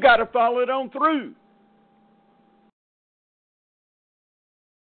 So you got to follow it on through.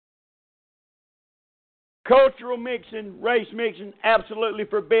 Cultural mixing, race mixing, absolutely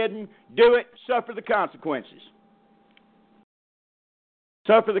forbidden. Do it, suffer the consequences.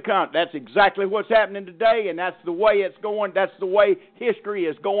 Suffer the consequences. That's exactly what's happening today, and that's the way it's going. That's the way history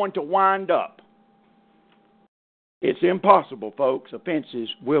is going to wind up. It's impossible, folks. Offenses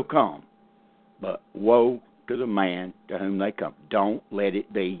will come. But woe to the man to whom they come. Don't let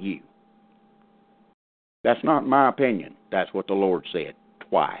it be you. That's not my opinion. That's what the Lord said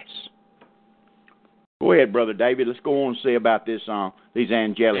twice. Go ahead, Brother David. Let's go on and see about this these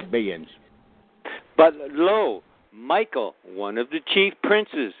angelic beings. But lo, Michael, one of the chief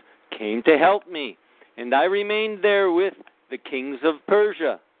princes, came to help me, and I remained there with the kings of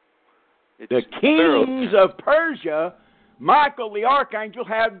Persia. The kings of Persia, Michael the archangel,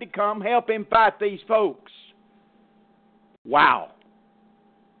 had to come help him fight these folks. Wow.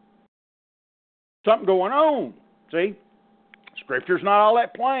 Something going on. See? Scripture's not all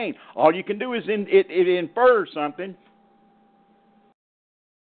that plain. All you can do is it infers something.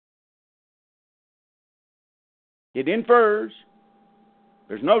 It infers.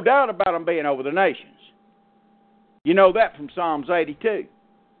 There's no doubt about them being over the nations. You know that from Psalms 82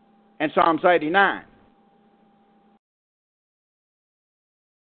 and Psalms 89.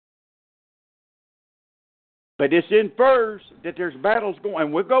 But this infers that there's battles going,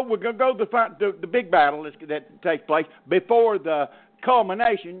 and we're going to go to the big battle that takes place before the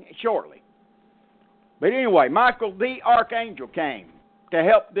culmination shortly. But anyway, Michael the archangel came to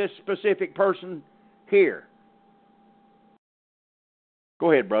help this specific person here.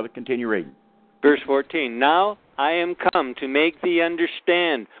 Go ahead, brother. Continue reading. Verse 14, Now I am come to make thee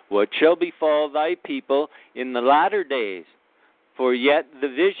understand what shall befall thy people in the latter days, for yet the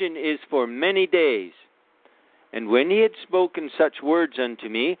vision is for many days. And when he had spoken such words unto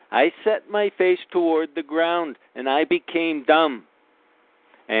me, I set my face toward the ground, and I became dumb.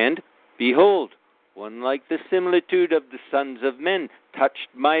 And, behold, one like the similitude of the sons of men touched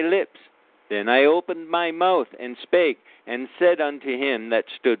my lips. Then I opened my mouth and spake, and said unto him that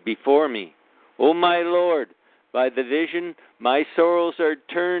stood before me, O my Lord, by the vision my sorrows are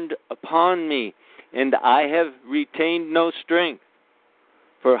turned upon me, and I have retained no strength.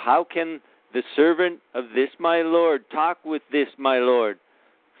 For how can the servant of this my Lord talk with this my Lord?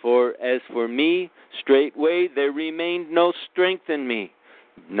 For as for me, straightway there remained no strength in me,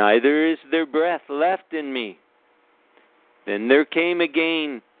 neither is there breath left in me. Then there came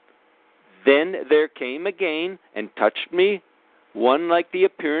again, and touched me one like the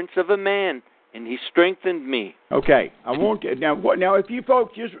appearance of a man, and he strengthened me. Okay, I want to now. If you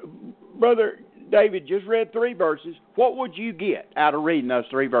folks Brother David just read 3 verses, what would you get out of reading those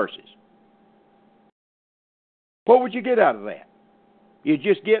 3 verses? What would you get out of that? You're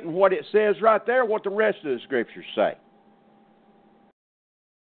just getting what it says right there, what the rest of the Scriptures say.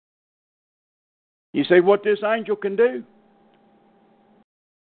 You see what this angel can do?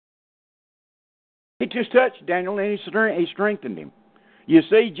 He just touched Daniel and he strengthened him. You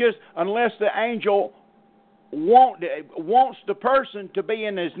see, just unless the angel wants the person to be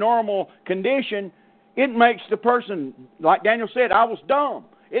in his normal condition, it makes the person, like Daniel said, I was dumb.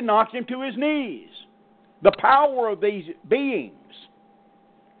 It knocks him to his knees. The power of these beings.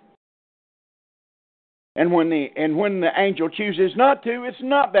 And when the angel chooses not to, it's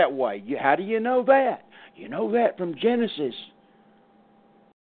not that way. How do you know that? You know that from Genesis.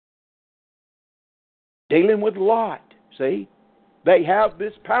 Dealing with Lot, see? They have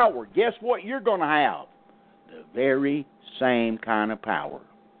this power. Guess what you're going to have? The very same kind of power.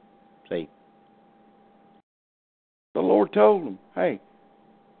 See? The Lord told them, hey,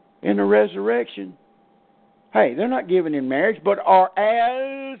 in the resurrection, hey, they're not given in marriage, but are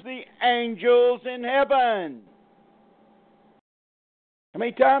as the angels in heaven. How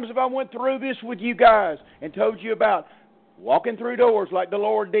many times have I went through this with you guys and told you about Walking through doors like the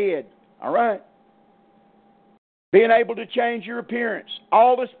Lord did. All right. Being able to change your appearance.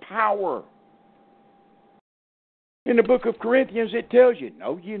 All this power. In the book of Corinthians, it tells you,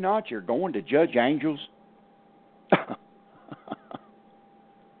 no, you're not. You're going to judge angels.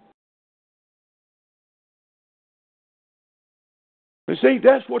 But see,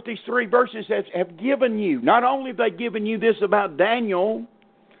 that's what these three verses have given you. Not only have they given you this about Daniel,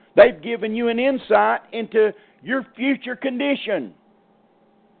 they've given you an insight into your future condition.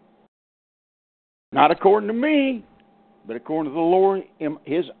 Not according to me, but according to the Lord,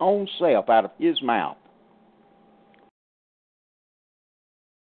 His own self, out of His mouth.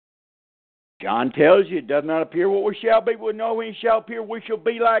 John tells you, it does not appear what we shall be, we know when He shall appear, we shall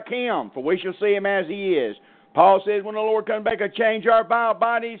be like Him, for we shall see Him as He is. Paul says when the Lord comes back, He'll change our vile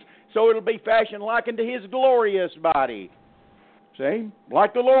bodies so it'll be fashioned like unto His glorious body. See?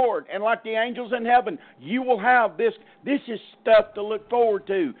 Like the Lord and like the angels in heaven. You will have this. This is stuff to look forward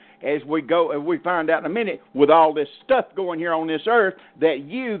to as we go, as we find out in a minute, with all this stuff going here on this earth that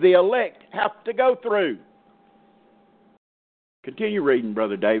you, the elect, have to go through. Continue reading,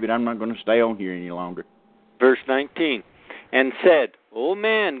 Brother David. I'm not going to stay on here any longer. Verse 19. And said, O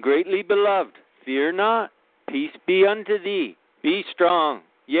man, greatly beloved, fear not. Peace be unto thee. Be strong.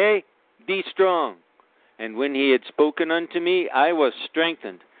 Yea, be strong. And when he had spoken unto me, I was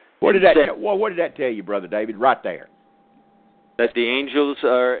strengthened. What did that tell you, Brother David, right there? That the angels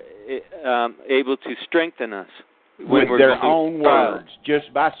are able to strengthen us. With their own words,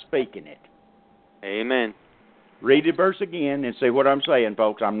 just by speaking it. Amen. Read the verse again and see what I'm saying,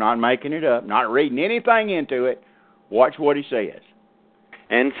 folks. I'm not making it up, not reading anything into it. Watch what he says.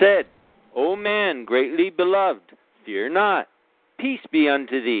 And said, O man, greatly beloved, fear not. Peace be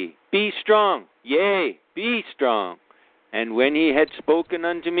unto thee. Be strong. Yea, be strong. And when he had spoken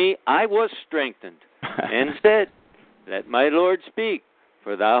unto me, I was strengthened. And said, Let my Lord speak,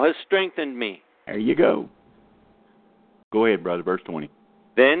 for thou hast strengthened me. There you go. Go ahead, brother, verse 20.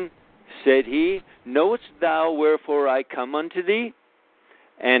 Then said he, Knowest thou wherefore I come unto thee?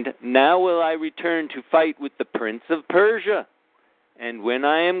 And now will I return to fight with the prince of Persia. And when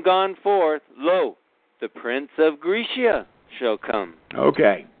I am gone forth, lo, the prince of Grecia shall come.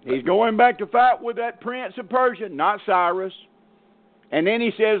 Okay. He's going back to fight with that prince of Persia, not Cyrus. And then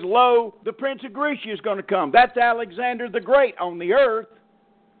he says, lo, the prince of Grecia is going to come. That's Alexander the Great on the earth.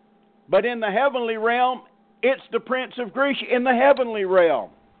 But in the heavenly realm, it's the prince of Grecia in the heavenly realm.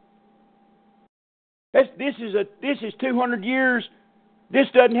 This is 200 years. This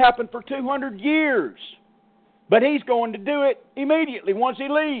doesn't happen for 200 years. But he's going to do it immediately once he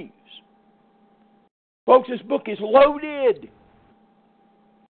leaves. Folks, this book is loaded.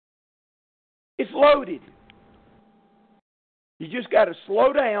 It's loaded. You just got to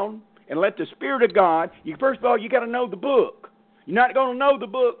slow down and let the Spirit of God, first of all, you got to know the book. You're not going to know the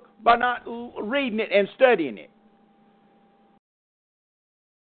book by not reading it and studying it.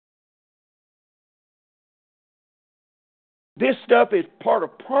 This stuff is part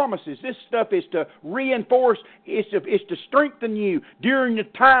of promises. This stuff is to reinforce, it's to strengthen you during the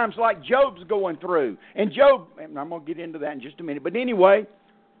times like Job's going through. And Job, and I'm going to get into that in just a minute. But anyway,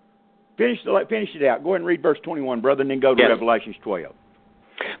 finish it out. Go ahead and read verse 21, brother, and then go to Revelations 12.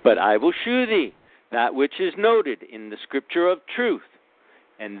 But I will shew thee that which is noted in the scripture of truth.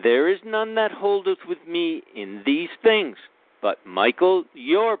 And there is none that holdeth with me in these things, but Michael,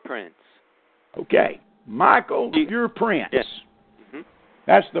 your prince. Okay. Michael, your prince. Yes. Mm-hmm.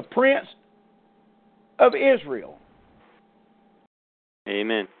 That's the prince of Israel.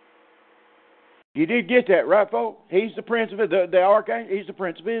 Amen. You did get that, right, folks? He's the prince of the archangel. He's the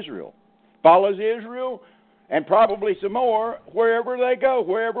prince of Israel. Follows Israel, and probably some more wherever they go,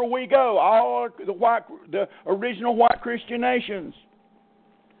 wherever we go. All the original white Christian nations.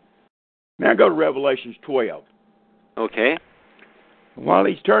 Now go to Revelations 12. Okay. While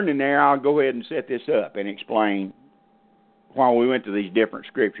he's turning there, I'll go ahead and set this up and explain why we went to these different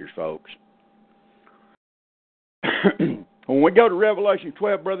scriptures, folks. When we go to Revelation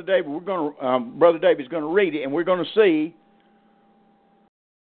 12, Brother David, Brother David's going to read it, and we're going to see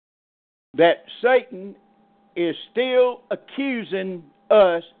that Satan is still accusing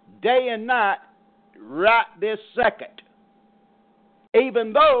us day and night right this second.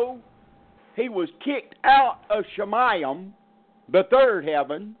 Even though he was kicked out of Shemayim, the third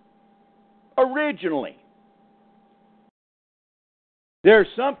heaven, originally. There's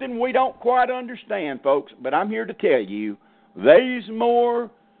something we don't quite understand, folks, but I'm here to tell you, there's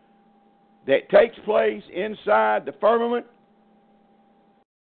more that takes place inside the firmament,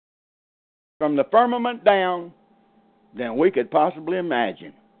 from the firmament down, than we could possibly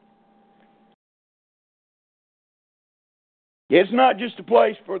imagine. It's not just a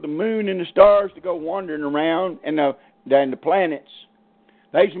place for the moon and the stars to go wandering around and the planets.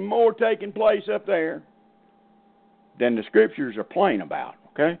 There's more taking place up there than the Scriptures are plain about,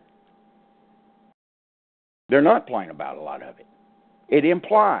 okay? They're not plain about a lot of it. It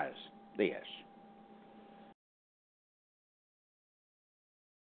implies this.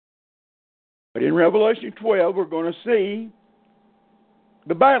 But in Revelation 12, we're going to see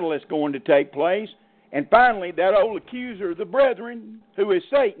the battle that's going to take place. And finally, that old accuser of the brethren, who is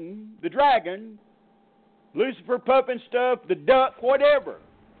Satan, the dragon, Lucifer, puppet stuff, the duck, whatever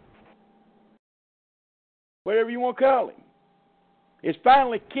you want to call him, is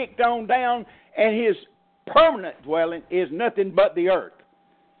finally kicked on down, and his permanent dwelling is nothing but the earth.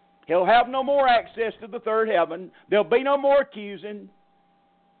 He'll have no more access to the third heaven. There'll be no more accusing.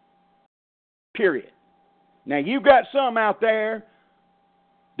 Period. Now, you've got some out there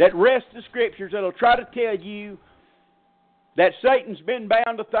that rest the Scriptures that'll try to tell you that Satan's been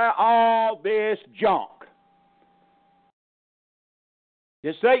bound to all this junk.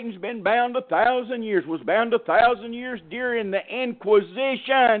 That Satan's been bound 1,000 years, was bound 1,000 years during the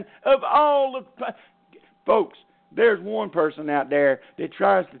Inquisition of all the... Folks, there's one person out there that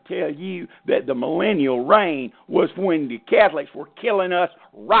tries to tell you that the millennial reign was when the Catholics were killing us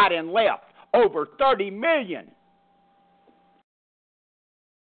right and left. Over 30 million.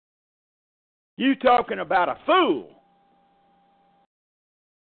 You talking about a fool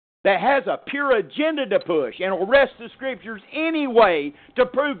that has a pure agenda to push and will wrest the Scriptures anyway to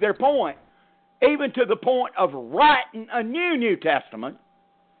prove their point, even to the point of writing a New Testament.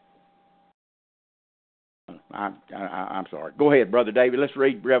 I'm sorry. Go ahead, Brother David. Let's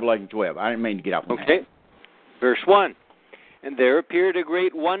read Revelation 12. I didn't mean to get off on that. Okay. Verse 1. And there appeared a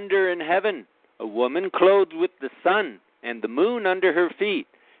great wonder in heaven, a woman clothed with the sun and the moon under her feet,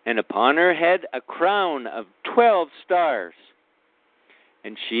 and upon her head a crown of 12 stars.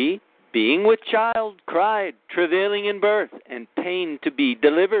 And she, being with child, cried, travailing in birth, and pain to be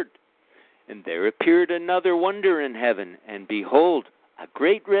delivered. And there appeared another wonder in heaven, and behold, a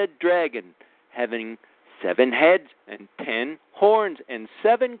great red dragon, having 7 heads and 10 horns, and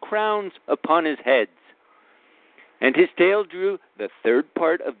 7 crowns upon his heads. And his tail drew the third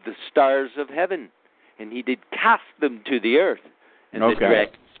part of the stars of heaven, and he did cast them to the earth. And the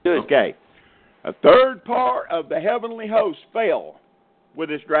dragon stood. Okay. A third part of the heavenly host fell with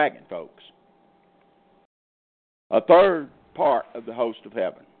this dragon, folks. A third part of the host of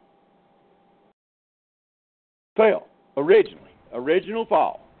heaven fell originally. Original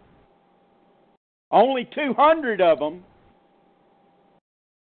fall. Only 200 of them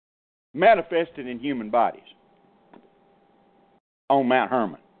manifested in human bodies on Mount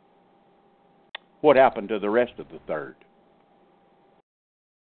Hermon. What happened to the rest of the third?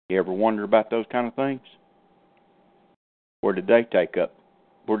 You ever wonder about those kind of things? Where did they take up?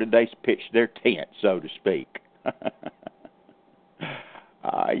 Where did they pitch their tent, so to speak?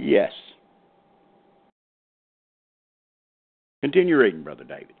 Yes. Continue reading, Brother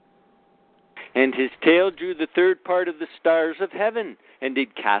David. And his tail drew the third part of the stars of heaven, and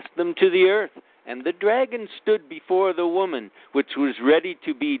did cast them to the earth. And the dragon stood before the woman, which was ready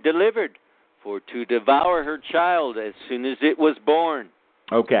to be delivered, for to devour her child as soon as it was born.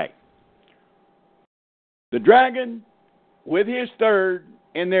 Okay. The dragon, with his third,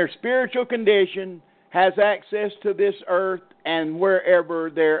 in their spiritual condition, has access to this earth and wherever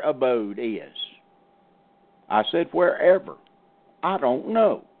their abode is. I said wherever. I don't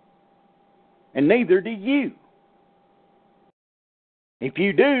know. And neither do you. If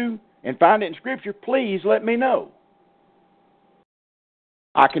you do, and find it in Scripture, please let me know.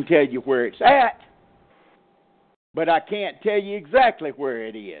 I can tell you where it's at, but I can't tell you exactly where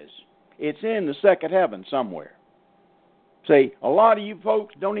it is. It's in the second heaven somewhere. See, a lot of you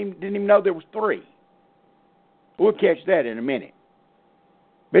folks didn't even know there was 3. We'll catch that in a minute.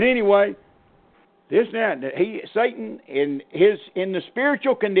 But anyway, Satan in the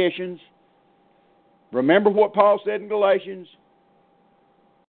spiritual conditions. Remember what Paul said in Galatians?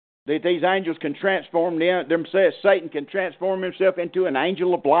 That these angels can transform themselves. Satan can transform himself into an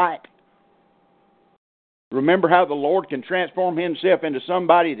angel of light. Remember how the Lord can transform himself into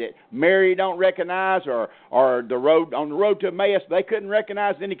somebody that Mary don't recognize, or on the road to Emmaus they couldn't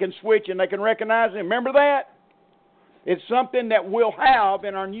recognize, then he can switch and they can recognize him. Remember that? It's something that we'll have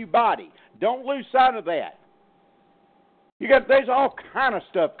in our new body. Don't lose sight of that. There's all kind of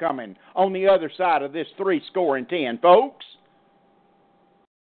stuff coming on the other side of this 70, folks.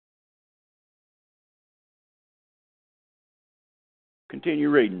 Continue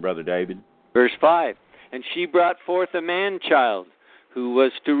reading, Brother David. Verse 5. And she brought forth a man-child, who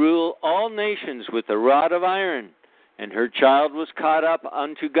was to rule all nations with a rod of iron. and her child was caught up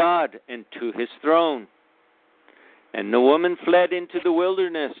unto God and to his throne. And the woman fled into the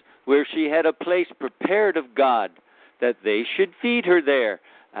wilderness, where she had a place prepared of God, that they should feed her there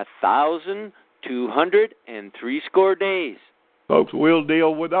 1,260 days. Folks, we'll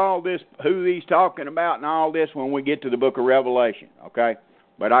deal with all this, who he's talking about and all this when we get to the book of Revelation, okay?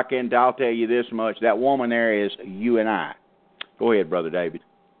 But I'll tell you this much, that woman there is you and I. Go ahead, Brother David.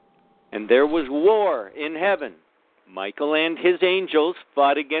 And there was war in heaven. Michael and his angels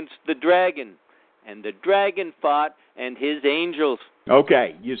fought against the dragon, and the dragon fought and his angels.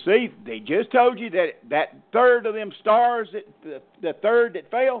 Okay, you see, they just told you that third of them stars, the third that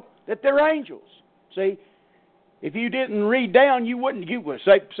fell, that they're angels. See, if you didn't read down, you would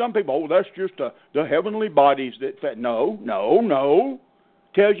say, some people, oh, that's just the heavenly bodies that fell. No.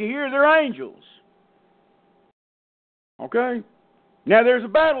 Tells you here they're angels. Okay? Now there's a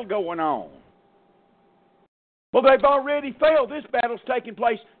battle going on. Well, they've already failed. This battle's taking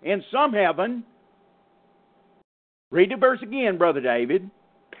place in some heaven. Read the verse again, Brother David.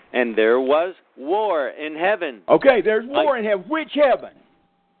 And there was war in heaven. Okay, there's war in heaven. Which heaven?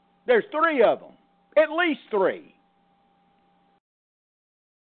 There's three of them. At least three.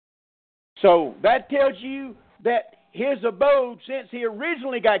 So that tells you that his abode, since he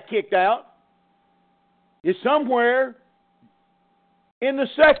originally got kicked out, is somewhere in the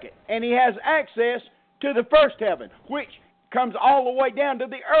second. And he has access to the first heaven, which comes all the way down to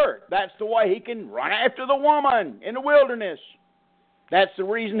the earth. That's the way he can run after the woman in the wilderness. That's the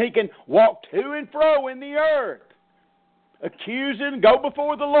reason he can walk to and fro in the earth, accusing, go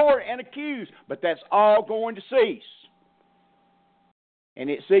before the Lord and accuse. But that's all going to cease.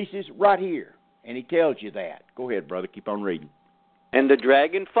 And it ceases right here. And he tells you that. Go ahead, brother. Keep on reading. And the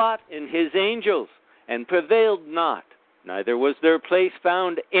dragon fought and his angels, and prevailed not. Neither was their place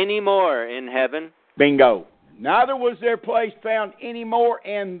found any more in heaven. Bingo. Neither was their place found any more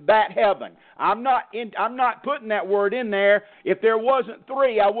in that heaven. I'm not putting that word in there. If there wasn't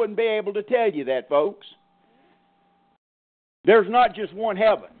three, I wouldn't be able to tell you that, folks. There's not just one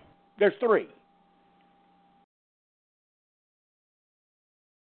heaven. There's three.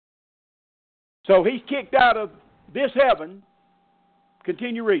 So he's kicked out of this heaven.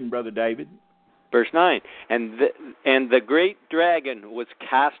 Continue reading, Brother David. Verse 9. And the great dragon was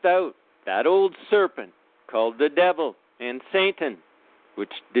cast out, that old serpent, called the devil and Satan,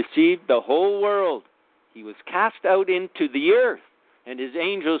 which deceived the whole world. He was cast out into the earth, and his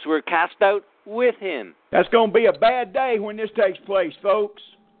angels were cast out with him. That's going to be a bad day when this takes place, folks.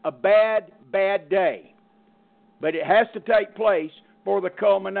 A bad, bad day. But it has to take place for the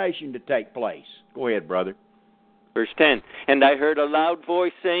culmination to take place. Go ahead, brother. Verse 10. And I heard a loud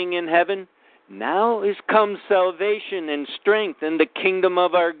voice saying in heaven, Now is come salvation and strength and the kingdom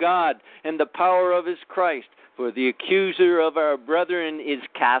of our God and the power of his Christ. For the accuser of our brethren is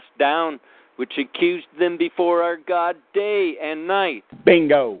cast down, which accused them before our God day and night.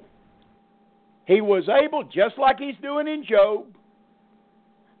 Bingo. He was able, just like he's doing in Job,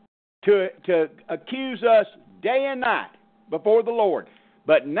 to accuse us day and night before the Lord.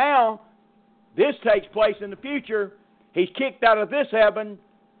 But now, this takes place in the future. He's kicked out of this heaven.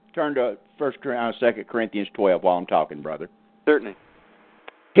 Turn to 2 Corinthians 12 while I'm talking, brother. Certainly.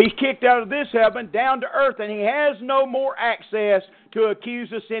 He's kicked out of this heaven down to earth, and he has no more access to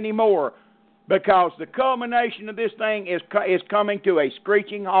accuse us anymore, because the culmination of this thing is coming to a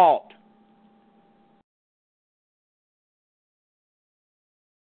screeching halt.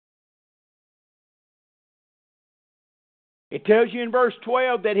 It tells you in verse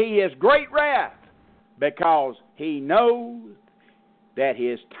 12 that he has great wrath, because he knows that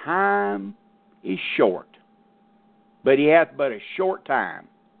his time is short. But he hath but a short time.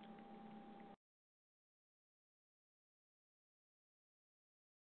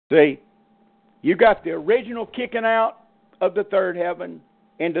 See, you got the original kicking out of the third heaven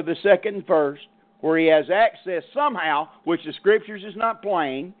into the second and first, where he has access somehow, which the Scriptures is not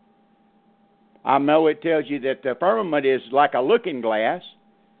plain. I know it tells you that the firmament is like a looking glass.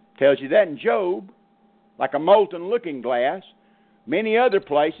 Tells you that in Job, like a molten looking glass. Many other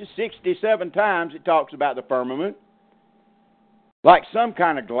places, 67 times it talks about the firmament. Like some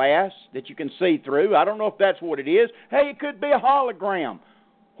kind of glass that you can see through. I don't know if that's what it is. Hey, it could be a hologram.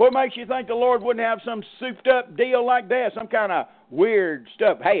 What makes you think the Lord wouldn't have some souped up deal like that? Some kind of weird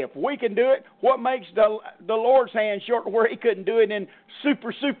stuff. Hey, if we can do it, what makes the Lord's hand short where he couldn't do it in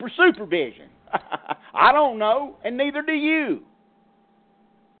super vision? I don't know, and neither do you.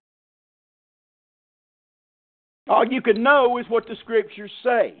 All you can know is what the Scriptures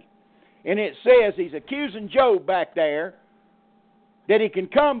say. And it says he's accusing Job back there that he can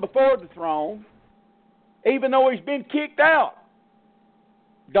come before the throne even though he's been kicked out.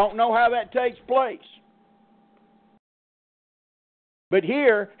 Don't know how that takes place. But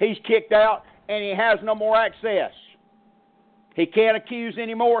here, he's kicked out and he has no more access. He can't accuse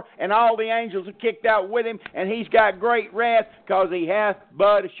anymore, and all the angels are kicked out with him, and he's got great wrath because he hath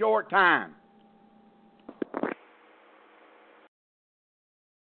but a short time.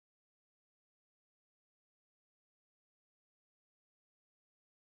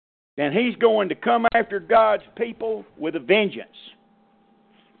 And he's going to come after God's people with a vengeance.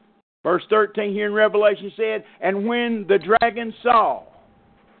 Verse 13 here in Revelation said, "And when the dragon saw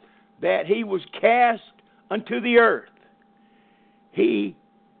that he was cast unto the earth, he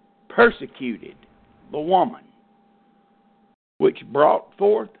persecuted the woman which brought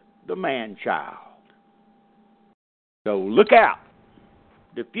forth the man-child." So look out.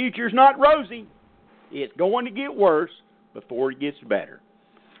 The future's not rosy. It's going to get worse before it gets better.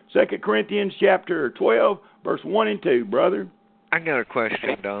 2 Corinthians chapter 12, verse 1 and 2, brother. I got a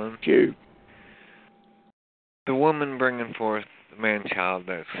question, Don. Shoot. The woman bringing forth the man-child,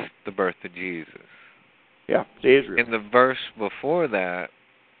 that's the birth of Jesus. Yeah, it's Israel. In the verse before that,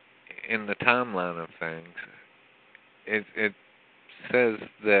 in the timeline of things, it says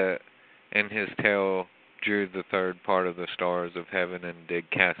that in his tail drew the third part of the stars of heaven and did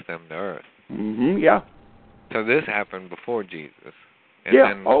cast them to earth. Yeah. So this happened before Jesus. And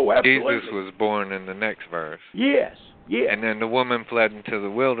yeah, then absolutely. Jesus was born in the next verse. Yes, yes. And then the woman fled into the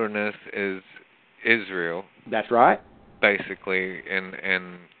wilderness is Israel. That's right. Basically,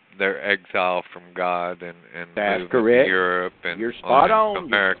 in their exile from God and that's moving correct. to Europe and you're spot on.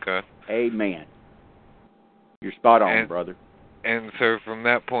 America. Amen. You're spot on, brother. And so from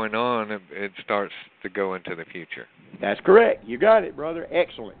that point on, it starts to go into the future. That's correct. You got it, brother.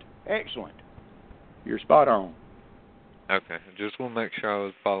 Excellent. Excellent. You're spot on. Okay. I just want to make sure I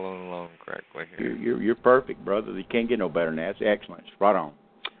was following along correctly here. You're perfect, brother. You can't get no better than that. It's excellent. Spot on.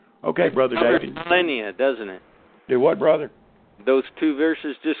 Okay, Brother David. Millennia, doesn't it? Do what, brother? Those two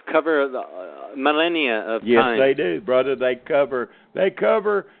verses just cover the millennia of time. Yes, they do, brother. They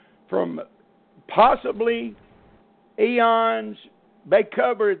cover from possibly eons. They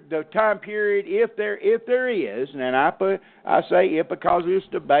cover the time period if there is, and I say if because it's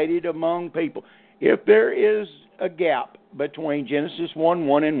debated among people. If there is a gap between Genesis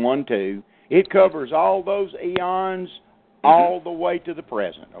 1:1 and 1:2, it covers all those eons all the way to the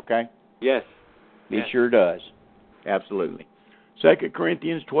present. Okay? Yes. It sure does. Absolutely. 2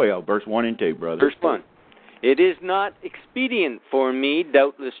 Corinthians 12, verse 1 and 2, brother. Verse 1. "It is not expedient for me,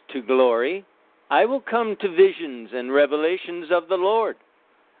 doubtless, to glory. I will come to visions and revelations of the Lord.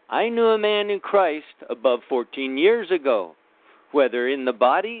 I knew a man in Christ above 14 years ago. Whether in the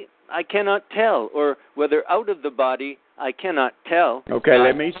body, I cannot tell, or whether out of the body, I cannot tell." Okay,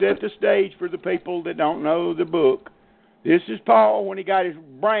 let me set the stage for the people that don't know the book. This is Paul when he got his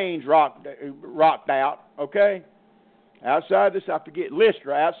brains rocked out, okay? Outside this, I forget,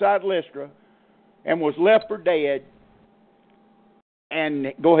 Lystra, outside Lystra, and was left for dead.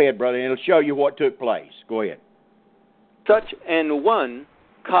 And go ahead, brother, and it'll show you what took place. Go ahead. "Such an one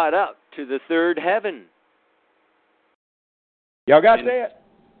caught up to the third heaven." Y'all got that?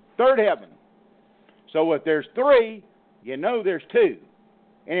 Third heaven. So if there's three, you know there's two.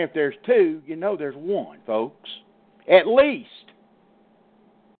 And if there's two, you know there's one, folks. At least.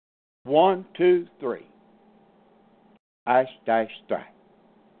 1, 2, 3. *3.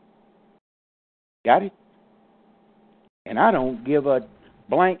 Got it? And I don't give a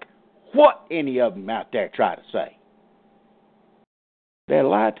blank what any of them out there try to say. They'll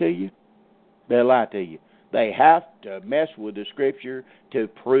lie to you. They'll lie to you. They have to mess with the Scripture to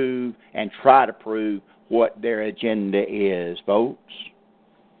prove and try to prove what their agenda is, folks.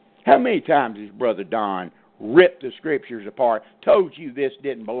 How many times has Brother Don ripped the Scriptures apart, told you this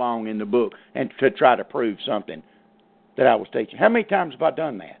didn't belong in the book, and to try to prove something that I was teaching? How many times have I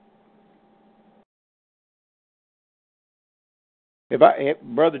done that?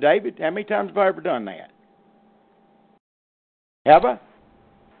 Brother David, how many times have I ever done that? Have I?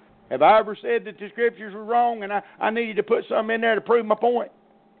 Have I ever said that the Scriptures were wrong and I needed to put something in there to prove my point?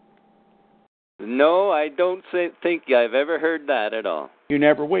 No, I don't think I've ever heard that at all. You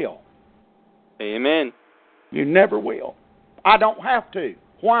never will. Amen. You never will. I don't have to.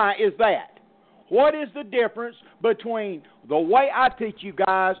 Why is that? What is the difference between the way I teach you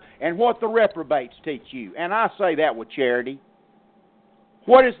guys and what the reprobates teach you? And I say that with charity.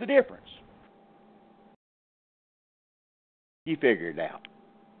 What is the difference? You figure it out.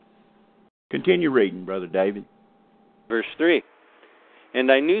 Continue reading, Brother David. Verse 3.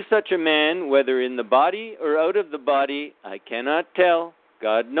 "And I knew such a man, whether in the body or out of the body, I cannot tell,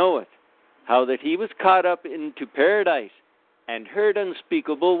 God knoweth. how that he was caught up into paradise, and heard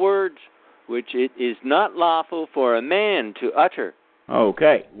unspeakable words, which it is not lawful for a man to utter.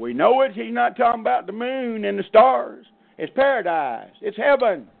 Okay, we know it. He's not talking about the moon and the stars. It's paradise. It's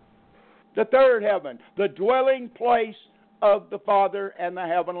heaven. The third heaven. The dwelling place of the Father and the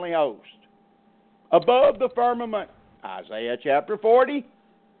heavenly host. Above the firmament. Isaiah chapter 40,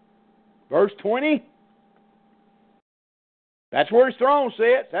 verse 20. That's where his throne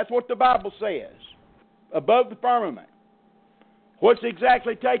sits. That's what the Bible says. Above the firmament. What's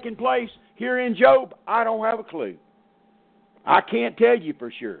exactly taking place here in Job? I don't have a clue. I can't tell you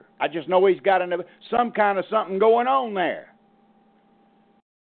for sure. I just know he's got some kind of something going on there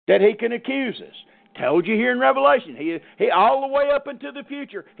that he can accuse us. Told you here in Revelation, he all the way up into the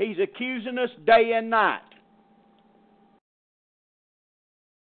future, he's accusing us day and night.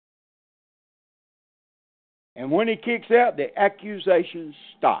 And when he kicks out, the accusations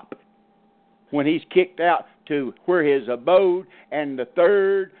stop. When he's kicked out to where his abode and the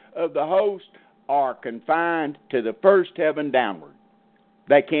third of the host are confined to the first heaven downward.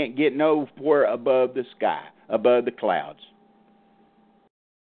 They can't get nowhere above the sky, above the clouds.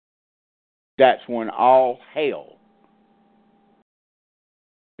 That's when all hell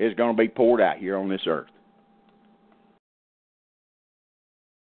is going to be poured out here on this earth.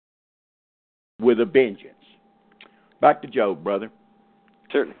 With a vengeance. Back to Job, brother.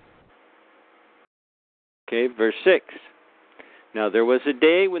 Certainly. Okay, verse 6. Now there was a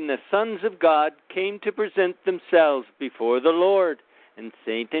day when the sons of God came to present themselves before the Lord, and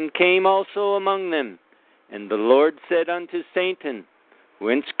Satan came also among them. And the Lord said unto Satan,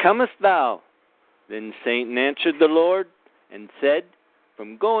 Whence comest thou? Then Satan answered the Lord, and said,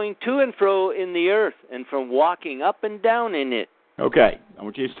 From going to and fro in the earth, and from walking up and down in it. Okay, I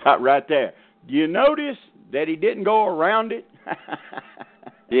want you to stop right there. Do you notice that he didn't go around it?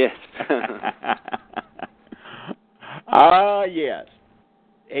 Yes. Yes.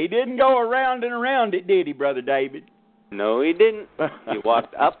 He didn't go around and around it, did he, Brother David? No, he didn't. He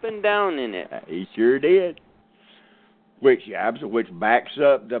walked up and down in it. He sure did. Which backs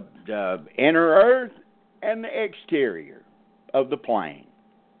up the inner earth and the exterior of the plane.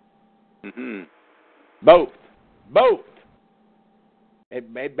 Mm-hmm. Both.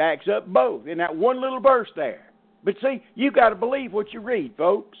 It backs up both in that one little verse there. But see, you got to believe what you read,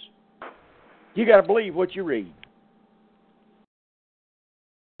 folks. You got to believe what you read.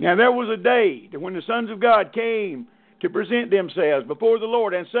 Now there was a day that when the sons of God came to present themselves before the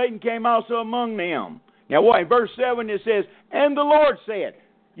Lord, and Satan came also among them. Now what? In verse 7 it says, and the Lord said.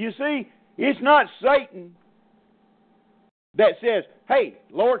 You see, it's not Satan that says, hey,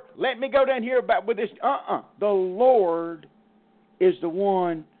 Lord, let me go down here with this. The Lord is the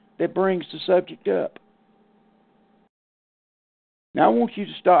one that brings the subject up. Now I want you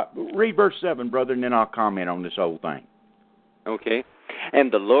to stop. Read verse 7, brother, and then I'll comment on this whole thing. Okay.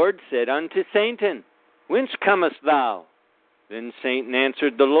 And the Lord said unto Satan, Whence comest thou? Then Satan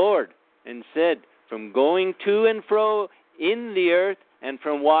answered the Lord, and said, From going to and fro in the earth, and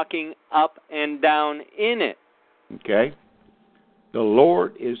from walking up and down in it. Okay. The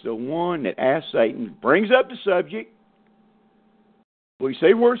Lord is the one that asks Satan, brings up the subject. We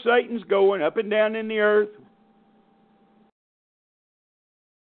see where Satan's going, up and down in the earth.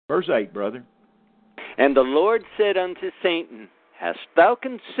 Verse 8, brother. And the Lord said unto Satan, Hast thou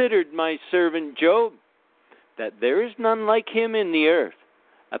considered my servant Job, that there is none like him in the earth,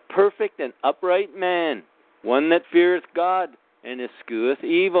 a perfect and upright man, one that feareth God and escheweth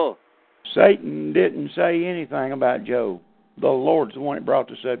evil? Satan didn't say anything about Job. The Lord's the one that brought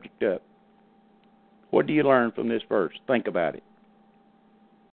the subject up. What do you learn from this verse? Think about it.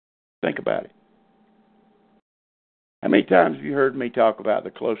 Think about it. How many times have you heard me talk about the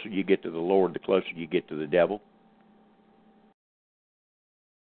closer you get to the Lord, the closer you get to the devil?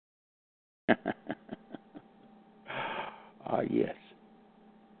 Yes.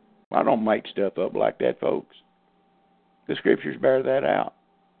 I don't make stuff up like that, folks. The Scriptures bear that out.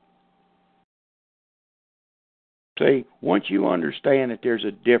 See, once you understand that there's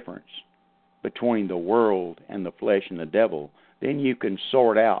a difference between the world and the flesh and the devil, then you can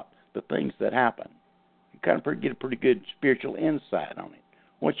sort out the things that happen. You kind of get a pretty good spiritual insight on it.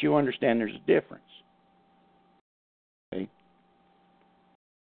 Once you understand there's a difference. See?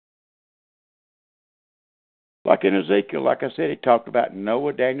 Like in Ezekiel, like I said, it talked about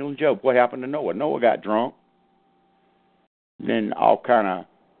Noah, Daniel, and Job. What happened to Noah? Noah got drunk. Then all kind of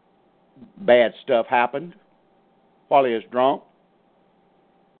bad stuff happened while he was drunk.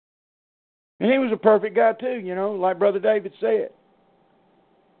 And he was a perfect guy too, like Brother David said.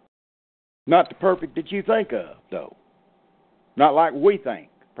 Not the perfect that you think of, though. Not like we think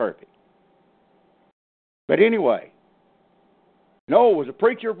perfect. But anyway, Noah was a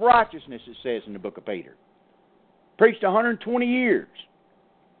preacher of righteousness, it says in the book of Peter. Preached 120 years.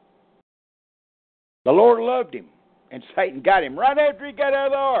 The Lord loved him, and Satan got him right after he got out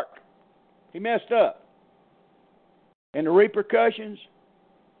of the ark. He messed up. And the repercussions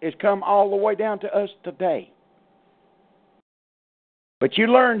has come all the way down to us today. But you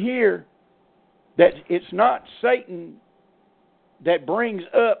learn here that it's not Satan that brings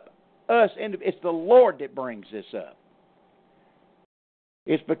up us, and it's the Lord that brings this up.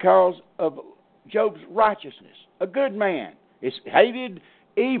 It's because of Job's righteousness. A good man. It's hated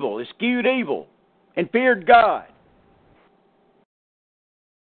evil, eschewed evil, and feared God.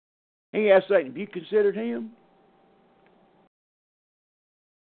 He asked Satan, have you considered him?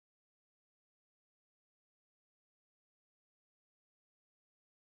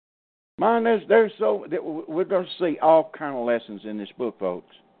 Man, there's so that we're going to see all kind of lessons in this book,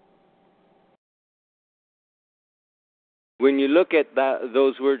 folks. When you look at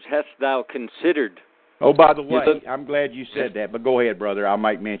those words, hast thou considered? Oh, by the way, I'm glad you said that, but go ahead, brother. I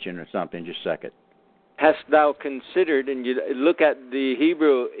might mention or something in just a second. Hast thou considered, and you look at the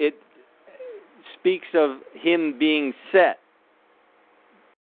Hebrew, it speaks of him being set.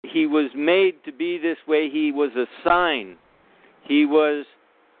 He was made to be this way. He was a sign. He was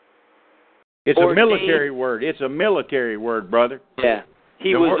It's ordained. A military word. It's a military word, brother. Yeah.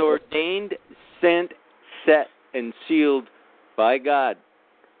 He was ordained, sent, set, and sealed by God.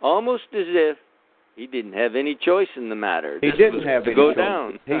 Almost as if he didn't have any choice in the matter. He didn't have any go choice.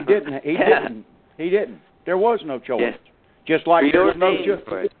 down. He didn't. He didn't. There was no choice. Yes. Just like there was no choice.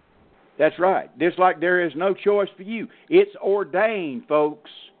 Right. That's right. Just like there is no choice for you. It's ordained,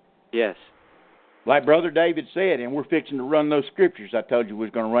 folks. Yes. Like Brother David said, and we're fixing to run those scriptures I told you we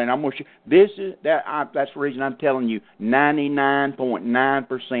was going to run. I'm going to that's the reason I'm telling you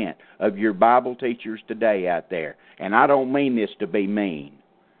 99.9% of your Bible teachers today out there, and I don't mean this to be mean.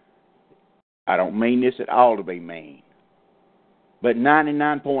 I don't mean this at all to be mean. But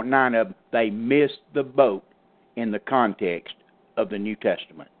 99.9 of them, they missed the boat in the context of the New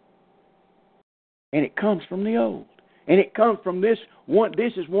Testament. And it comes from the Old. And it comes from this one.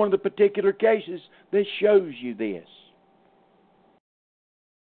 This is one of the particular cases that shows you this.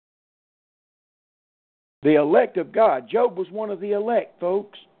 The elect of God. Job was one of the elect,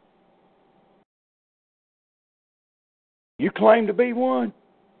 folks. You claim to be one?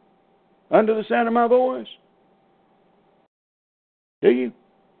 Under the sound of my voice? Do you?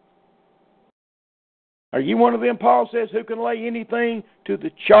 Are you one of them, Paul says, who can lay anything to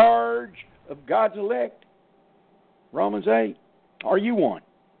the charge of God's elect? Romans 8. Are you one?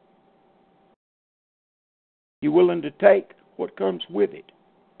 You willing to take what comes with it?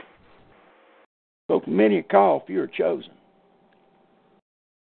 Folks, many are called, few are chosen.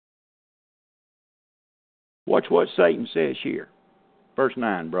 Watch what Satan says here. Verse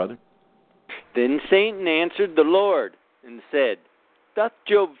 9, brother. Then Satan answered the Lord and said, doth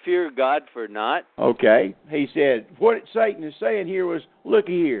Job fear God for naught? Okay. He said, what Satan is saying here was,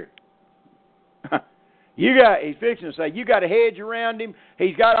 looky here. He's fixing to say, you got a hedge around him.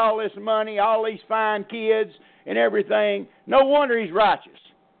 He's got all this money, all these fine kids and everything. No wonder he's righteous.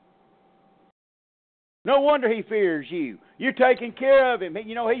 No wonder he fears you. You're taking care of him.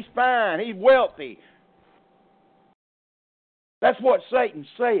 You know, he's fine. He's wealthy. That's what Satan's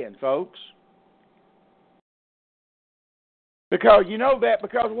saying, folks. Because you know that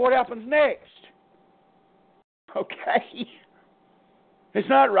because of what happens next. Okay? It's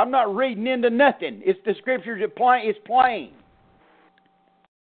not. I'm not reading into nothing. It's the scriptures. It's plain.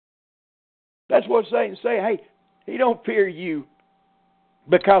 That's what Satan's saying. Hey, he don't fear you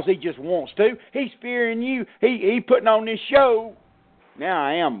because he just wants to. He's fearing you. He putting on this show. Now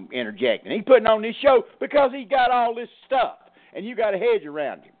I am interjecting. He's putting on this show because he got all this stuff, and you got a hedge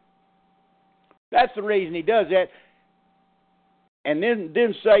around him. That's the reason he does that. And then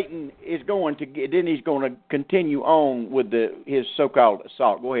Satan is going to then he's going to continue on with his so-called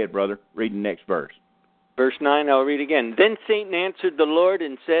assault. Go ahead, brother. Read the next verse. Verse 9, I'll read again. Then Satan answered the Lord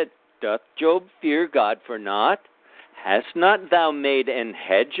and said, doth Job fear God for naught? Hast not thou made an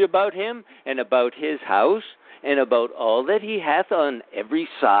hedge about him, and about his house, and about all that he hath on every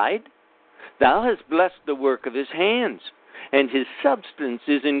side? Thou hast blessed the work of his hands, and his substance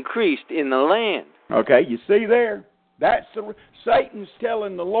is increased in the land. Okay, you see there? That's Satan's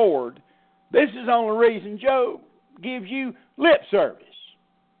telling the Lord, this is the only reason Job gives you lip service.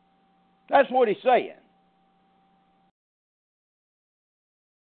 That's what he's saying.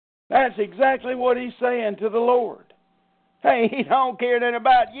 That's exactly what he's saying to the Lord. Hey, he don't care nothing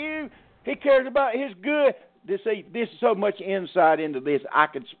about you. He cares about his good. This is so much insight into this. I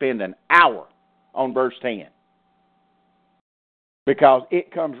could spend an hour on verse 10. Because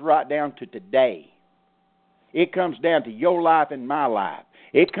it comes right down to today. It comes down to your life and my life.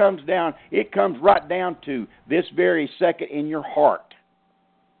 It comes right down to this very second in your heart.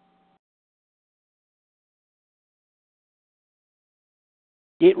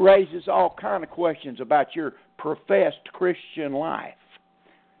 It raises all kind of questions about your professed Christian life.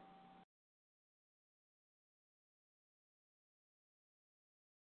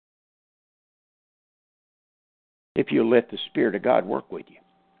 If you let the Spirit of God work with you.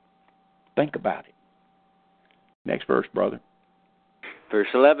 Think about it. Next verse, brother. Verse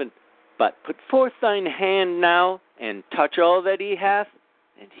 11. But put forth thine hand now, and touch all that he hath,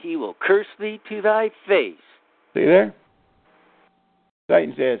 and he will curse thee to thy face. See there?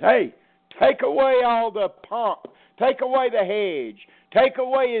 Satan says, hey, take away all the pomp. Take away the hedge. Take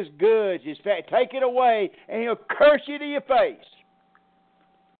away his goods, his fat. Take it away, and he'll curse you to your face.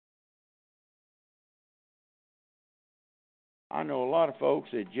 I know a lot of folks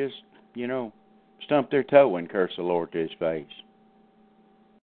that just, stump their toe and curse the Lord to his face.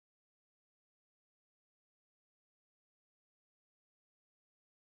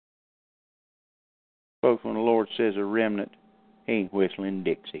 Folks, when the Lord says a remnant, he ain't whistling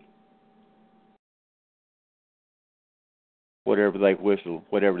Dixie. Whatever they whistle,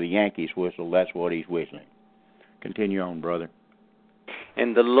 whatever the Yankees whistle, that's what he's whistling. Continue on, brother.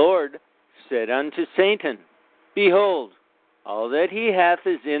 And the Lord said unto Satan, Behold, all that he hath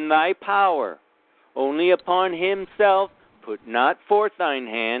is in thy power. Only upon himself put not forth thine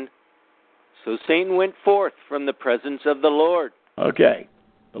hand. So Satan went forth from the presence of the Lord. Okay.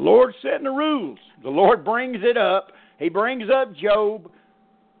 The Lord's setting the rules. The Lord brings it up. He brings up Job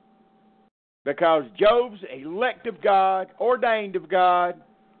because Job's elect of God, ordained of God.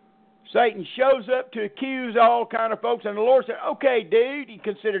 Satan shows up to accuse all kind of folks, and the Lord said, okay, dude, you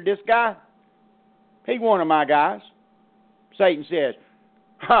consider this guy? He's one of my guys. Satan says,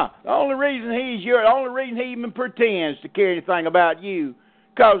 the only reason he even pretends to care anything about you,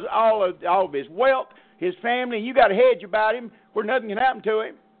 because all of his wealth, his family, you got a hedge about him where nothing can happen to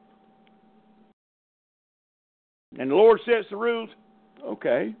him. And the Lord sets the rules.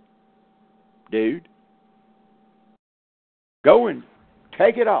 Okay, dude, go and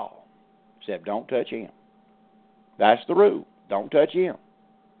take it all, except don't touch him. That's the rule. Don't touch him.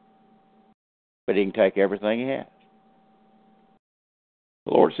 But he can take everything he has.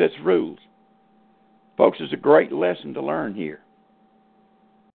 The Lord sets rules. Folks, it's a great lesson to learn here.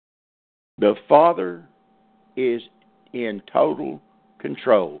 The Father is in total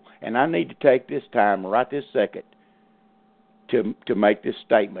control. And I need to take this time, right this second, to make this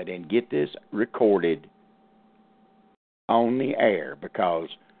statement and get this recorded on the air, because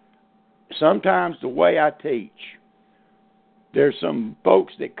sometimes the way I teach, there's some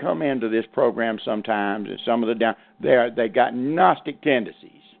folks that come into this program sometimes, and some of they got Gnostic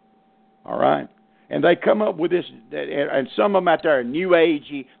tendencies, all right? And they come up with this, and some of them out there are New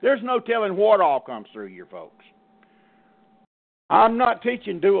Agey. There's no telling what all comes through here, folks. I'm not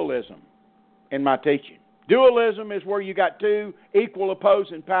teaching dualism in my teaching. Dualism is where you got two equal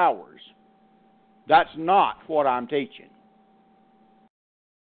opposing powers. That's not what I'm teaching.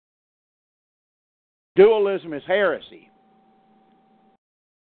 Dualism is heresy.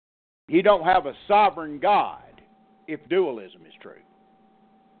 You don't have a sovereign God if dualism is true.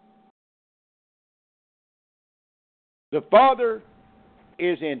 The Father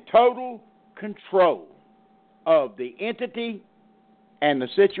is in total control of the entity and the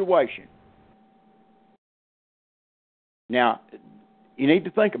situation. Now, you need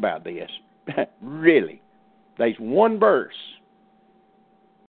to think about this. Really. There's one verse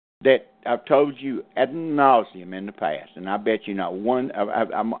that I've told you ad nauseum in the past, and I bet you not one.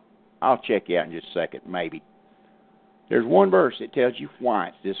 I'll check you out in just a second, maybe. There's one verse that tells you why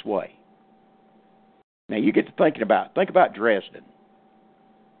it's this way. Now, you get to think about Dresden.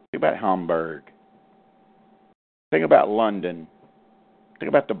 Think about Hamburg. Think about London. Think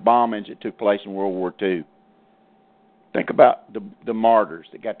about the bombings that took place in World War II. Think about the martyrs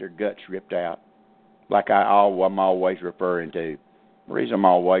that got their guts ripped out, like I'm always referring to. The reason I'm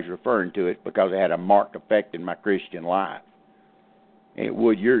always referring to it is because it had a marked effect in my Christian life. And it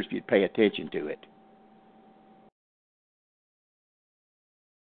would yours if you'd pay attention to it.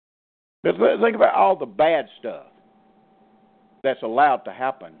 But think about all the bad stuff that's allowed to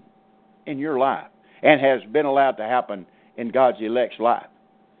happen in your life and has been allowed to happen in God's elect's life.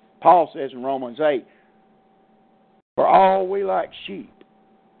 Paul says in Romans 8, for all we like sheep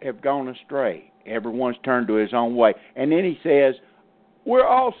have gone astray. Everyone's turned to his own way. And then he says, we're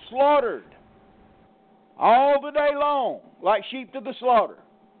all slaughtered all the day long, like sheep to the slaughter.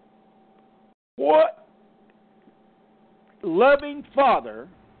 What loving father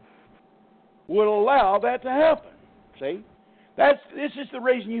would allow that to happen? See? This is the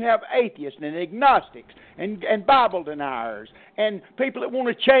reason you have atheists and agnostics and Bible deniers and people that want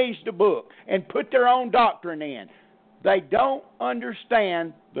to change the book and put their own doctrine in. They don't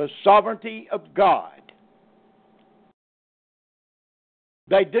understand the sovereignty of God.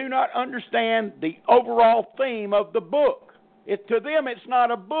 They do not understand the overall theme of the book. To them, it's not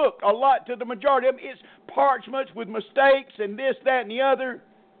a book. To the majority of them, it's parchments with mistakes and this, that, and the other.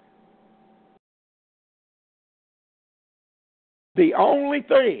 The only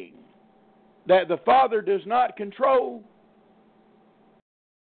thing that the Father does not control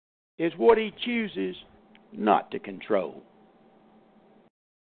is what He chooses not to control.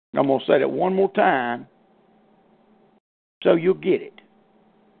 I'm going to say that one more time so you'll get it.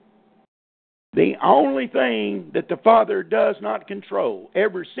 The only thing that the Father does not control,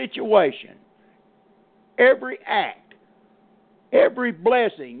 every situation, every act, every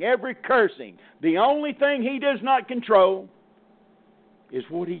blessing, every cursing, the only thing He does not control is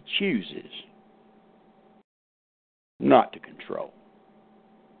what He chooses not to control.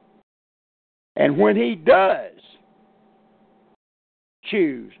 And when He does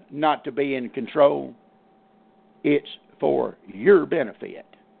choose not to be in control, it's for your benefit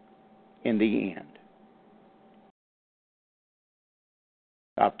in the end.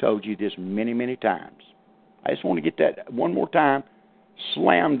 I've told you this many, many times. I just want to get that one more time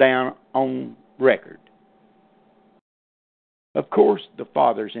slammed down on record. Of course, the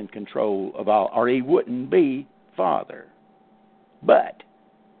Father's in control of all, or He wouldn't be Father. But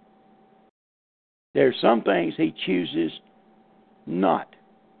there's some things He chooses not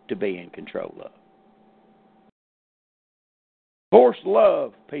to be in control of. Forced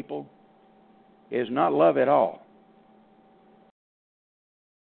love, people, is not love at all.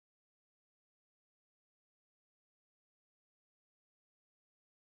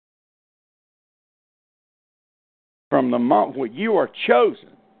 From the moment when you are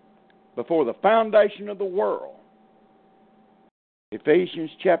chosen before the foundation of the world,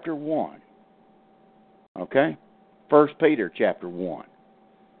 Ephesians chapter 1, okay? 1 Peter chapter 1.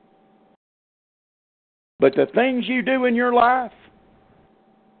 But the things you do in your life,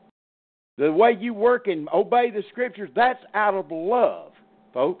 the way you work and obey the Scriptures, that's out of love,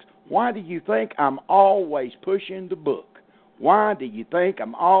 folks. Why do you think I'm always pushing the book? Why do you think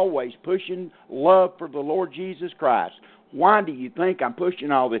I'm always pushing love for the Lord Jesus Christ? Why do you think I'm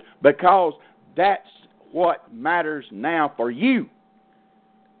pushing all this? Because that's what matters now for you.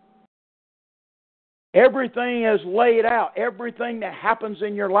 Everything is laid out. Everything that happens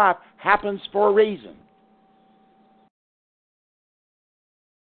in your life happens for a reason.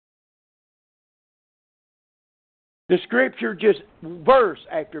 The Scripture just verse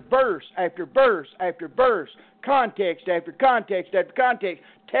after verse after verse after verse, context after context after context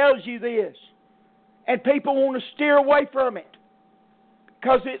tells you this. And people want to steer away from it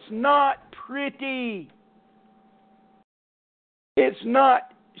because it's not pretty. It's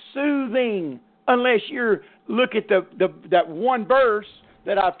not soothing unless you look at that one verse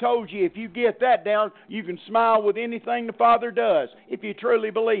that I've told you. If you get that down, you can smile with anything the Father does if you truly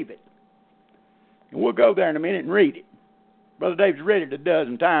believe it. And we'll go there in a minute and read it. Brother Dave's read it a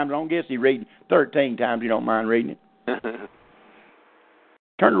dozen times. I don't guess he read 13 times. You don't mind reading it.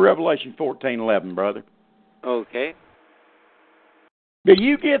 Turn to Revelation 14:11, brother. Okay. But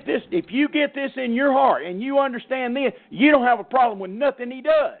you get this. If you get this in your heart and you understand this, you don't have a problem with nothing He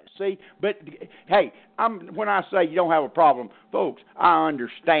does. See, but hey, when I say you don't have a problem, folks, I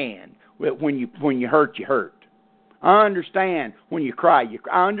understand when you hurt, you hurt. I understand when you cry, you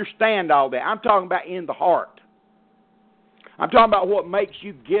cry. I understand all that. I'm talking about in the heart. I'm talking about what makes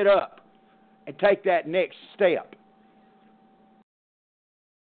you get up and take that next step.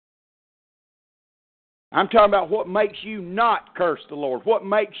 I'm talking about what makes you not curse the Lord. What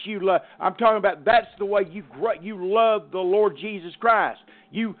makes you love. I'm talking about that's the way you love the Lord Jesus Christ.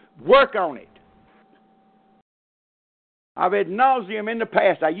 You work on it. I've ad nauseum in the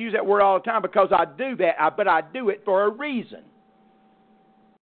past. I use that word all the time because I do that, but I do it for a reason.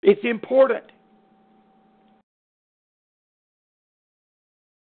 It's important.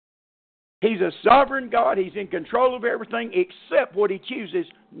 He's a sovereign God. He's in control of everything except what He chooses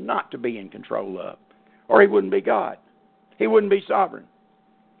not to be in control of. Or He wouldn't be God. He wouldn't be sovereign.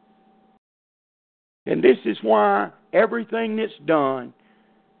 And this is why everything that's done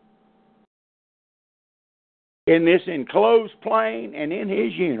in this enclosed plane and in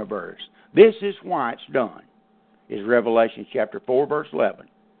His universe, this is why it's done, is Revelation chapter 4, verse 11.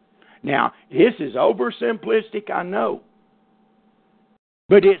 Now, this is oversimplistic, I know.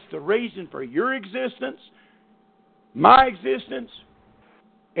 But it's the reason for your existence, my existence,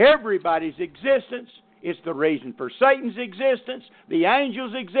 everybody's existence. It's the reason for Satan's existence, the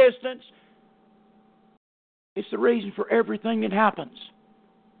angel's existence. It's the reason for everything that happens.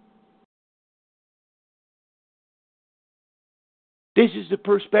 This is the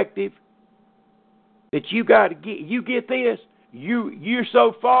perspective that you got to get. You get this. You're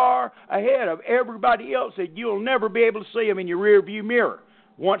so far ahead of everybody else that you'll never be able to see them in your rear view mirror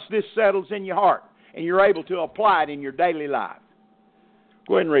once this settles in your heart and you're able to apply it in your daily life.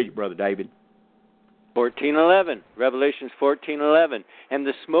 Go ahead and read it, Brother David. 14:11, Revelations 14:11. And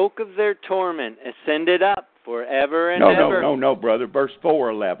the smoke of their torment ascended up forever and ever. No, brother. Verse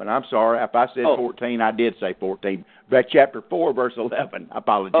 4:11. I'm sorry. If I said 14, I did say 14. But chapter 4, verse 11. I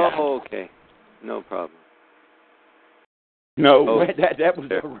apologize. Oh, okay. No problem. No, that was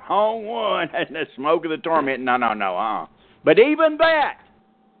the wrong one. The smoke of the torment. No. But even that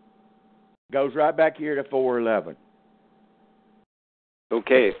goes right back here to 4:11.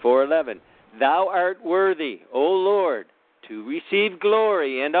 Okay, 4:11. Thou art worthy, O Lord, to receive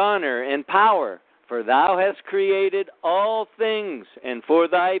glory and honor and power, for thou hast created all things, and for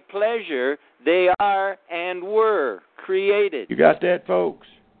thy pleasure they are and were created. You got that, folks?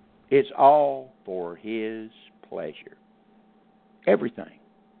 It's all for his pleasure. Everything.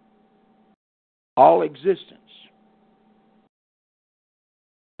 All existence.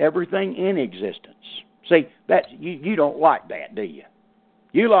 Everything in existence. See, that's you don't like that, do you?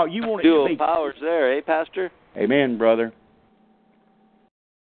 You want it Dual to be powers there, eh, Pastor? Amen, brother.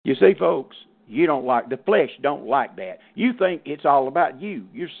 You see, folks, you don't like the flesh. Don't like that. You think it's all about you.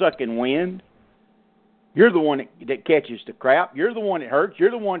 You're sucking wind. You're the one that catches the crap. You're the one that hurts.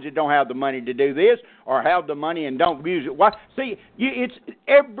 You're the ones that don't have the money to do this or have the money and don't use it. Why? See, it's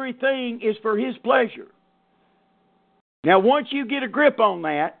everything is for his pleasure. Now, once you get a grip on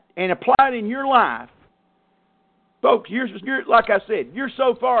that and apply it in your life, folks, you're like I said, you're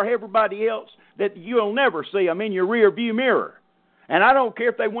so far ahead of everybody else that you'll never see them in your rear view mirror. And I don't care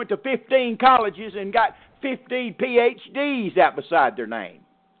if they went to 15 colleges and got 15 PhDs out beside their name.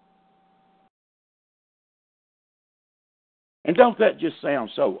 And don't that just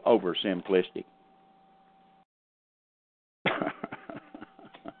sound so oversimplistic?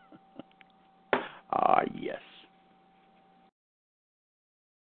 Yes.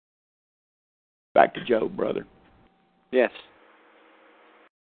 Back to Job, brother. Yes.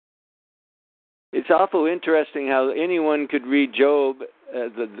 It's awful interesting how anyone could read Job,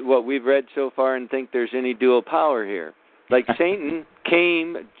 what we've read so far, and think there's any dual power here. Like Satan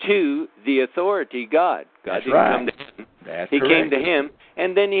came to the authority, God. God didn't come to him. That's he correct. came to him,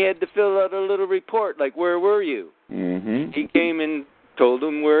 and then he had to fill out a little report, like, where were you? Mm-hmm. He came and told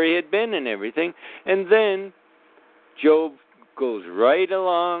him where he had been and everything. And then Job goes right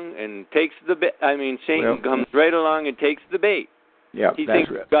along and takes the bait. Satan comes right along and takes the bait. Yeah, he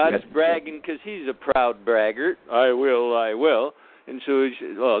thinks God's bragging because he's a proud braggart. I will. And so he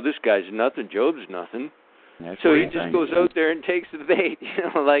says, oh, this guy's nothing. Job's nothing. So he just goes out there and takes the bait.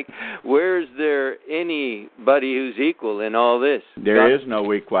 Like, where's there anybody who's equal in all this? There is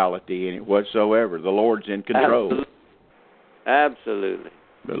no equality in it whatsoever. The Lord's in control. Absolutely.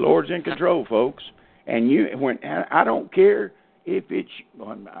 The Lord's in control, folks. And I don't care if it's...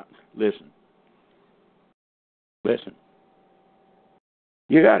 Listen.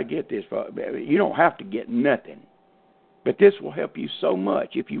 You got to get this. You don't have to get nothing. But this will help you so much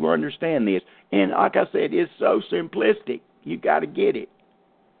if you understand this. And like I said, it's so simplistic. You got to get it.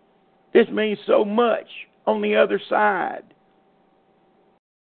 This means so much on the other side.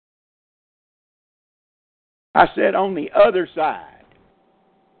 I said on the other side.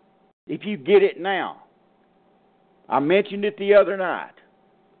 If you get it now. I mentioned it the other night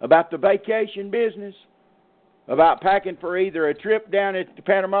about the vacation business. About packing for either a trip down at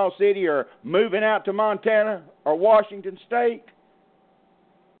Panama City or moving out to Montana or Washington State.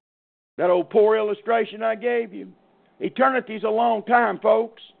 That old poor illustration I gave you. Eternity's a long time,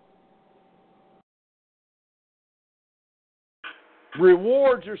 folks.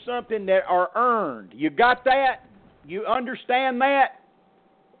 Rewards are something that are earned. You got that? You understand that?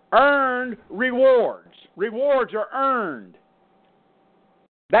 Earned rewards. Rewards are earned.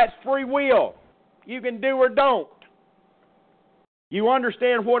 That's free will. You can do or don't. You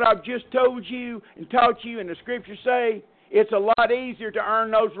understand what I've just told you and taught you, and the Scriptures say it's a lot easier to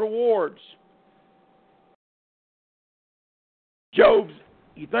earn those rewards. You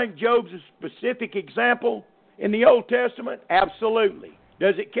think Job's a specific example in the Old Testament? Absolutely.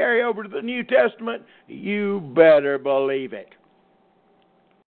 Does it carry over to the New Testament? You better believe it.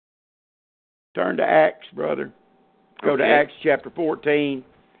 Turn to Acts, brother. Go to Acts chapter 14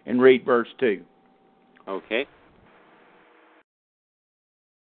 and read verse 2. Okay.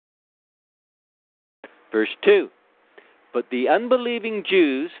 Verse 2. But the unbelieving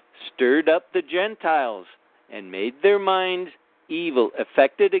Jews stirred up the Gentiles and made their minds evil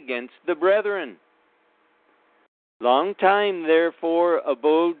affected against the brethren. Long time, therefore,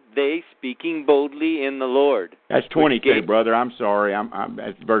 abode they speaking boldly in the Lord. That's 22, brother. I'm sorry.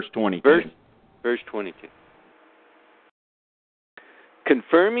 That's verse 22. Verse 22.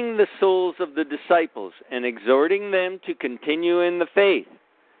 Confirming the souls of the disciples and exhorting them to continue in the faith.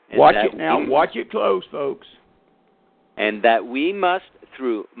 Watch it now. Watch it close, folks. And that we must,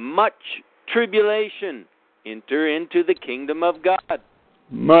 through much tribulation, enter into the kingdom of God.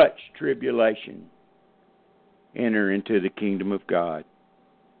 Much tribulation. Enter into the kingdom of God.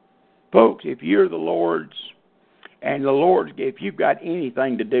 Folks, if you're the Lord's, and the Lord, if you've got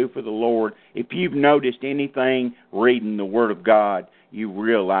anything to do for the Lord, if you've noticed anything reading the Word of God, you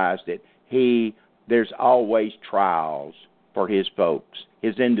realize that there's always trials for His folks,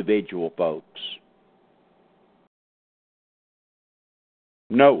 His individual folks.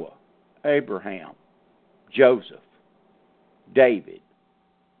 Noah, Abraham, Joseph, David,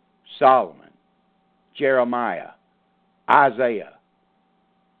 Solomon, Jeremiah, Isaiah,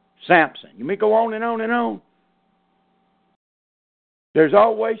 Samson. You may go on and on and on. There's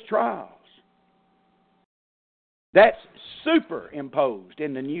always trials. That's superimposed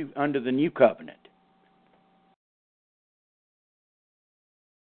under the new covenant.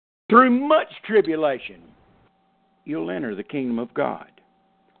 Through much tribulation, you'll enter the kingdom of God.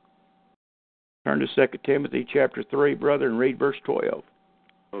 Turn to 2 Timothy chapter 3, brother, and read verse 12.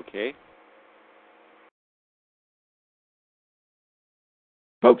 Okay.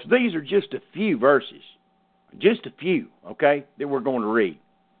 Folks, these are just a few verses. Just a few, okay, that we're going to read.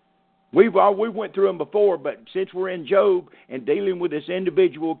 We went through them before, but since we're in Job and dealing with this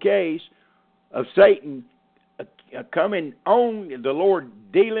individual case of Satan coming on, the Lord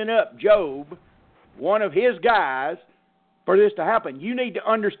dealing up Job, one of his guys, for this to happen, you need to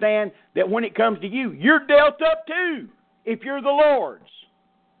understand that when it comes to you, you're dealt up too, if you're the Lord's.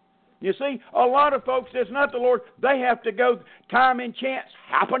 You see, a lot of folks that's not the Lord, they have to go, time and chance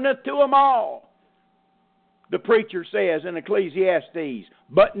happeneth to them all. The preacher says in Ecclesiastes,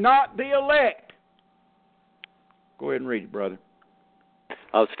 but not the elect. Go ahead and read it, brother.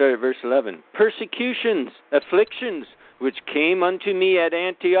 I'll start at verse 11. Persecutions, afflictions, which came unto me at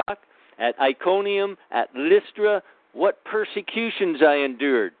Antioch, at Iconium, at Lystra, what persecutions I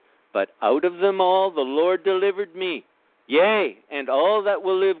endured. But out of them all the Lord delivered me. Yea, and all that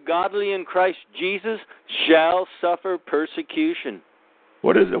will live godly in Christ Jesus shall suffer persecution.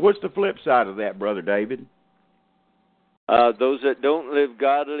 What's the flip side of that, Brother David? Those that don't live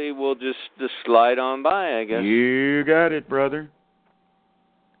godly will just slide on by, I guess. You got it, brother.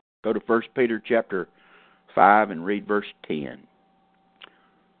 Go to 1 Peter chapter 5 and read verse 10.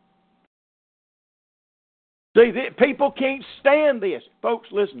 See, people can't stand this. Folks,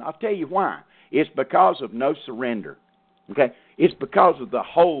 listen, I'll tell you why. It's because of no surrender. Okay? It's because of the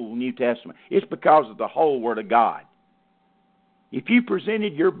whole New Testament. It's because of the whole Word of God. If you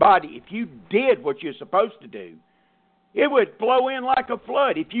presented your body, if you did what you're supposed to do, it would flow in like a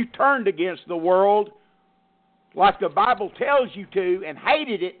flood. If you turned against the world, like the Bible tells you to, and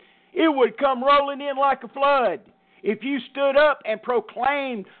hated it, it would come rolling in like a flood. If you stood up and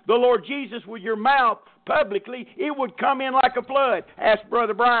proclaimed the Lord Jesus with your mouth publicly, it would come in like a flood. Ask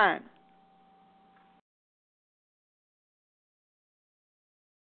Brother Brian.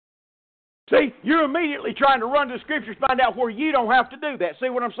 See, you're immediately trying to run to the Scriptures to find out where you don't have to do that. See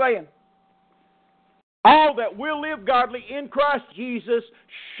what I'm saying? All that will live godly in Christ Jesus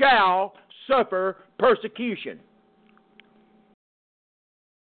shall suffer persecution.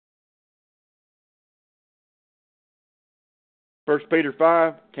 First Peter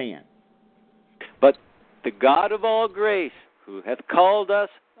 5:10. But the God of all grace, who hath called us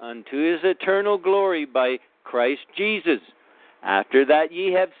unto his eternal glory by Christ Jesus, after that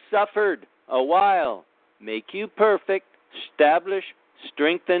ye have suffered a while, make you perfect, establish,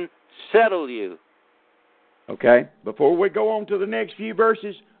 strengthen, settle you. Okay, before we go on to the next few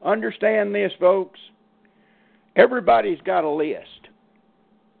verses, understand this, folks. Everybody's got a list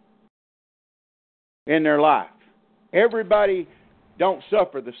in their life. Everybody don't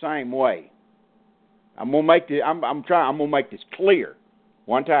suffer the same way. I'm gonna make this clear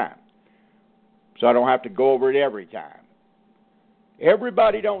one time, so I don't have to go over it every time.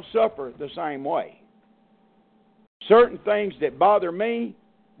 Everybody don't suffer the same way. Certain things that bother me,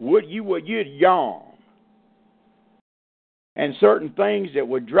 you'd yawn. and certain things that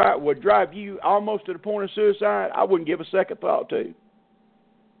would drive you almost to the point of suicide, I wouldn't give a second thought to.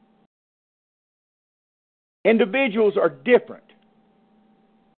 Individuals are different.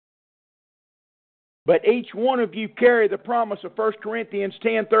 But each one of you carry the promise of 1 Corinthians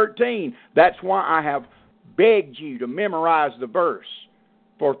 10:13. That's why I have begged you to memorize the verse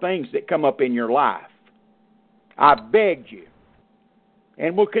for things that come up in your life. I begged you,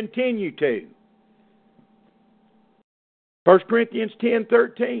 and will continue to. 1 Corinthians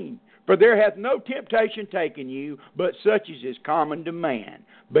 10:13. For there hath no temptation taken you, but such as is common to man.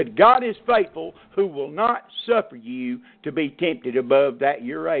 But God is faithful, who will not suffer you to be tempted above that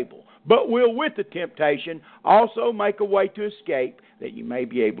you're able, but will with the temptation also make a way to escape, that you may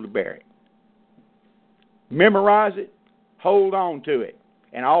be able to bear it. Memorize it, hold on to it,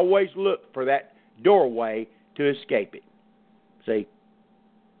 and always look for that doorway to escape it. See?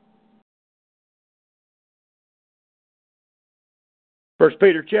 1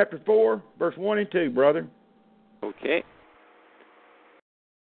 Peter chapter 4, verse 1 and 2, brother. Okay.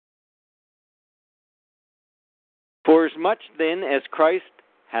 For as much then as Christ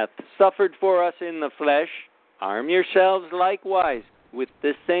hath suffered for us in the flesh, arm yourselves likewise with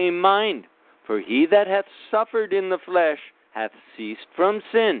the same mind. For he that hath suffered in the flesh hath ceased from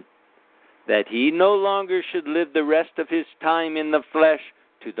sin, that he no longer should live the rest of his time in the flesh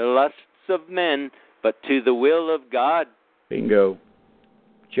to the lusts of men, but to the will of God. Bingo.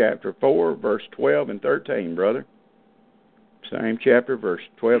 Chapter 4, verse 12 and 13, brother. Same chapter, verse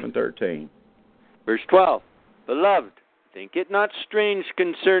 12 and 13. Verse 12. Beloved, think it not strange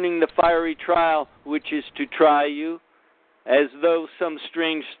concerning the fiery trial which is to try you, as though some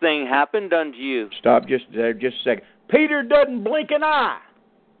strange thing happened unto you. Stop just there just a second. Peter doesn't blink an eye,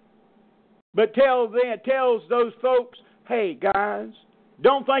 but tells those folks, hey, guys,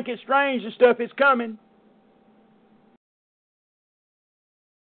 don't think it's strange the stuff is coming.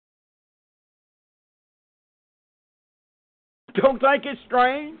 Don't think it's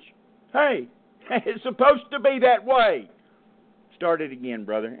strange. Hey, it's supposed to be that way. Start it again,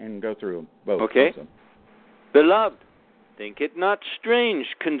 brother, and go through them both. Okay. Beloved, think it not strange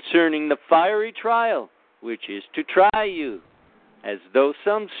concerning the fiery trial, which is to try you, as though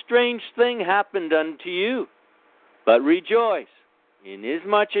some strange thing happened unto you. But rejoice,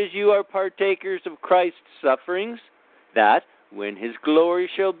 inasmuch as you are partakers of Christ's sufferings, that, when his glory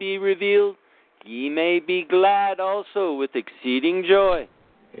shall be revealed, ye may be glad also with exceeding joy.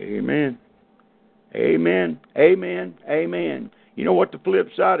 Amen. Amen. Amen. Amen. You know what the flip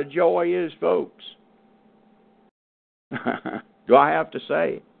side of joy is, folks? Do I have to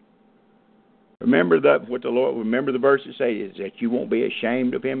say it? Remember the verse that says that you won't be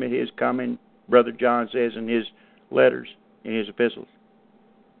ashamed of him at his coming, Brother John says in his letters, in his epistles.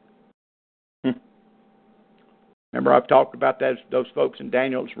 Remember, I've talked about those folks in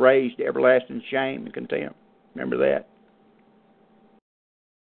Daniel that's raised to everlasting shame and contempt. Remember that?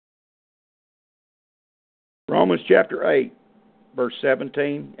 Romans chapter 8, verse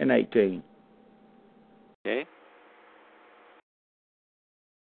 17 and 18. Okay.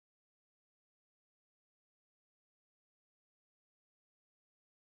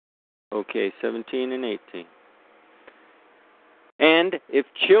 Okay, 17 and 18. And if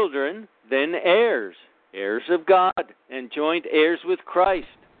children, then heirs, heirs of God, and joint heirs with Christ,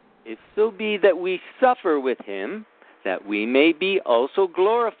 if so be that we suffer with him, that we may be also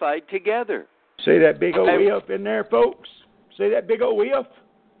glorified together. See that big old if in there, folks? See that big old if?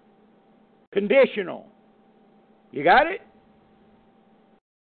 Conditional. You got it?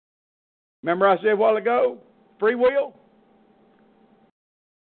 Remember I said a while ago, free will?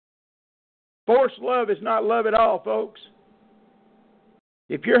 Forced love is not love at all, folks.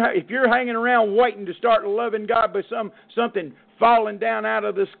 If you're hanging around waiting to start loving God by something falling down out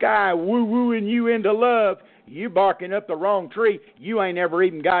of the sky, woo-wooing you into love, you barking up the wrong tree. You ain't ever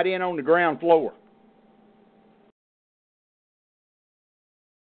even got in on the ground floor.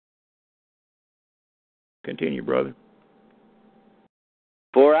 Continue, brother.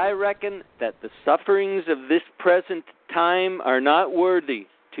 For I reckon that the sufferings of this present time are not worthy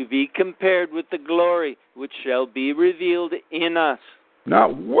to be compared with the glory which shall be revealed in us.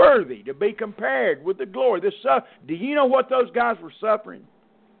 Not worthy to be compared with the glory. Do you know what those guys were suffering?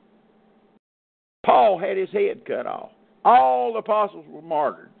 Paul had his head cut off. All the apostles were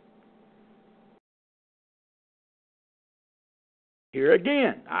martyred. Here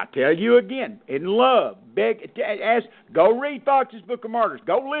again, I tell you again, in love, go read Fox's Book of Martyrs.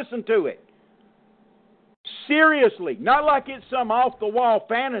 Go listen to it. Seriously, not like it's some off-the-wall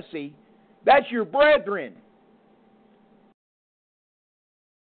fantasy. That's your brethren.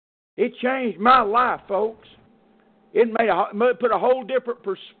 It changed my life, folks. It put a whole different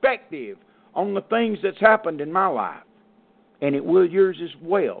perspective on the things that's happened in my life. And it will yours as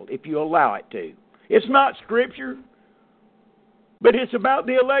well, if you allow it to. It's not Scripture, but it's about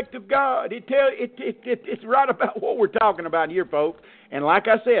the elect of God. It's right about what we're talking about here, folks. And like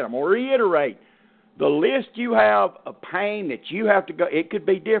I said, I'm going to reiterate, the list you have of pain that you have to go, it could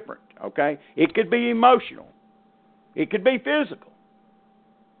be different, okay? It could be emotional. It could be physical.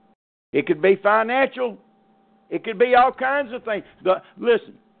 It could be financial. It could be all kinds of things.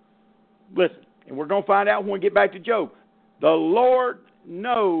 Listen, and we're going to find out when we get back to Job. The Lord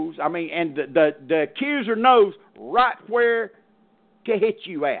knows, and the accuser knows right where to hit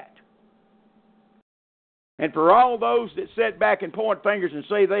you at. And for all those that sit back and point fingers and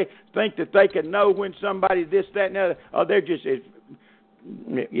say they think that they can know when somebody this, that, and the other, they're just,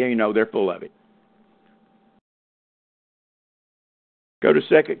 they're full of it. Go to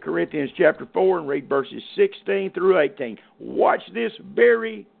 2 Corinthians chapter 4 and read verses 16 through 18. Watch this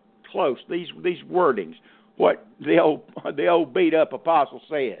very close, these wordings, what the old beat-up apostle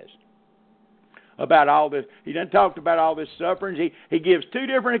says about all this. He done talked about all this suffering. He gives two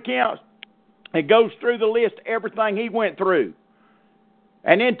different accounts. It goes through the list, everything he went through.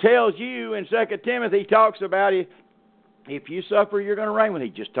 And then tells you in 2 Timothy, he talks about if you suffer, you're going to reign with him.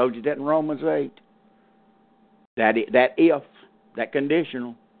 He just told you that in Romans 8. That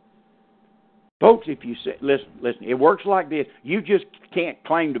conditional. Folks, if you say, listen, it works like this. You just can't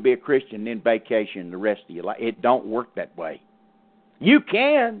claim to be a Christian and then vacation the rest of your life. It don't work that way. You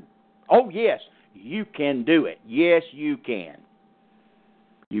can. Oh, yes, you can do it. Yes, you can.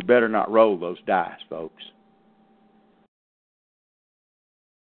 You better not roll those dice, folks.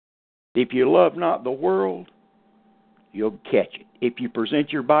 If you love not the world, you'll catch it. If you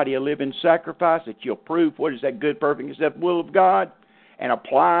present your body a living sacrifice, that you'll prove what is that good, perfect, and acceptable will of God, and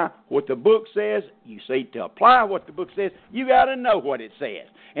apply what the book says. You see, to apply what the book says, you got to know what it says.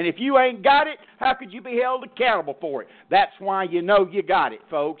 And if you ain't got it, how could you be held accountable for it? That's why you know you got it,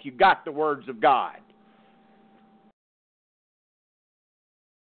 folks. You got the words of God.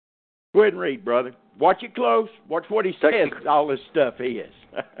 Go ahead and read, brother. Watch it close. Watch what he says. All this stuff is.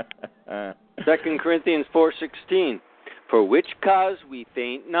 2 Corinthians 4:16. For which cause we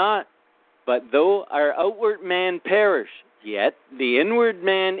faint not, but though our outward man perish, yet the inward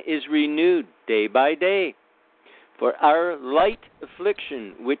man is renewed day by day. For our light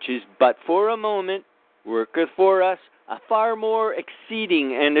affliction, which is but for a moment, worketh for us a far more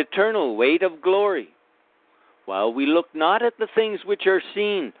exceeding and eternal weight of glory. While we look not at the things which are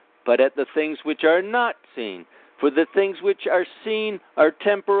seen, but at the things which are not seen. For the things which are seen are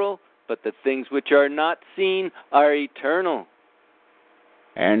temporal, but the things which are not seen are eternal.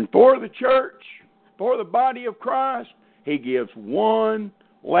 And for the church, for the body of Christ, he gives one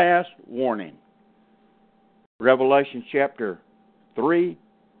last warning. Revelation chapter 3,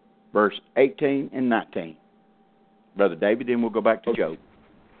 verse 18 and 19. Brother David, then we'll go back to Job.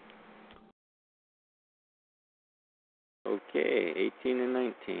 Okay, 18 and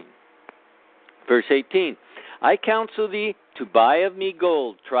 19. Verse 18. I counsel thee to buy of me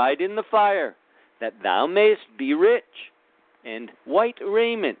gold tried in the fire, that thou mayest be rich, and white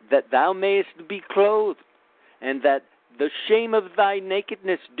raiment, that thou mayest be clothed, and that the shame of thy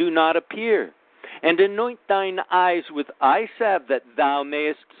nakedness do not appear, and anoint thine eyes with eye salve, that thou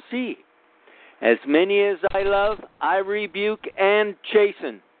mayest see. As many as I love, I rebuke and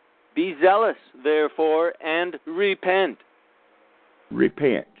chasten. Be zealous, therefore, and repent.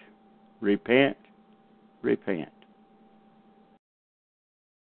 Repent. Repent. Repent.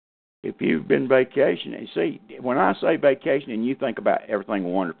 If you've been vacationing, see, when I say vacation and you think about everything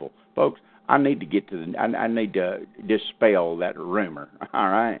wonderful, folks, I need to dispel that rumor, all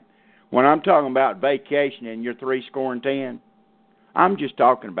right? When I'm talking about vacation and you're 70, I'm just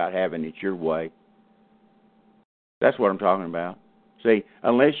talking about having it your way. That's what I'm talking about. See,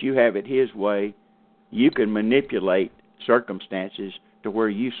 unless you have it his way, you can manipulate circumstances to where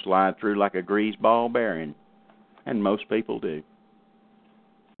you slide through like a greaseball bearing, and most people do.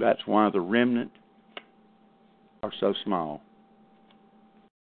 That's why the remnant are so small.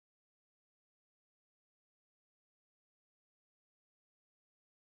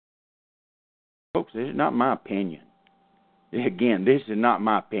 Folks, this is not my opinion. Again, this is not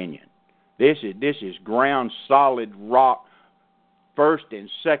my opinion. This is ground solid rock, 1st and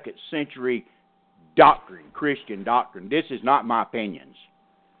 2nd century doctrine, Christian doctrine. This is not my opinions.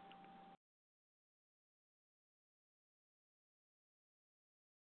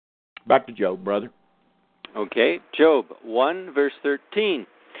 Back to Job, brother. Okay, Job 1, verse 13.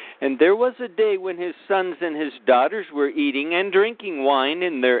 And there was a day when his sons and his daughters were eating and drinking wine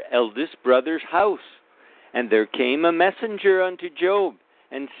in their eldest brother's house. And there came a messenger unto Job,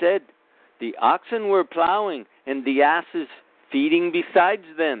 and said, The oxen were plowing, and the asses feeding besides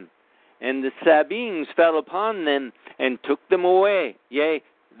them. And the Sabines fell upon them, and took them away. Yea,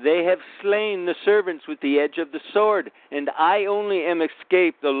 they have slain the servants with the edge of the sword, and I only am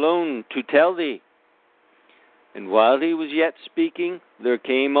escaped alone to tell thee. And while he was yet speaking, there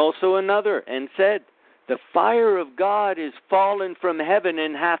came also another, and said, The fire of God is fallen from heaven,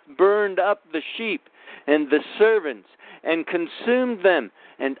 and hath burned up the sheep and the servants, and consumed them,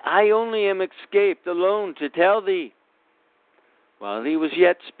 and I only am escaped alone to tell thee. While he was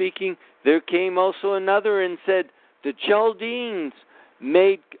yet speaking, there came also another, and said, The Chaldeans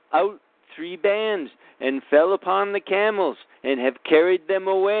made out 3 bands, and fell upon the camels, and have carried them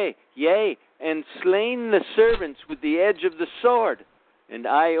away, yea, and slain the servants with the edge of the sword, and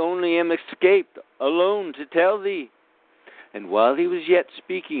I only am escaped alone to tell thee. And while he was yet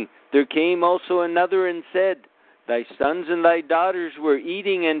speaking, there came also another, and said, Thy sons and thy daughters were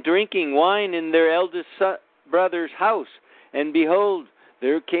eating and drinking wine in their eldest brother's house, and behold,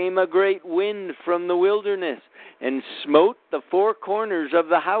 there came a great wind from the wilderness, and smote the 4 corners of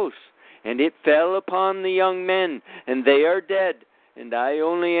the house, and it fell upon the young men, and they are dead, and I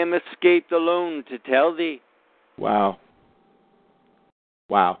only am escaped alone to tell thee. Wow.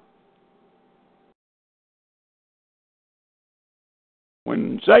 Wow.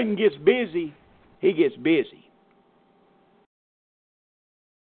 When Satan gets busy, he gets busy.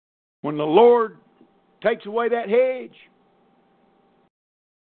 When the Lord takes away that hedge,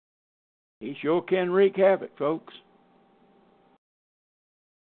 he sure can wreak havoc, folks.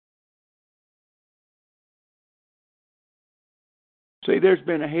 See, there's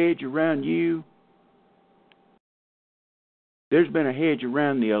been a hedge around you. There's been a hedge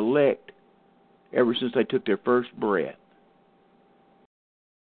around the elect ever since they took their first breath.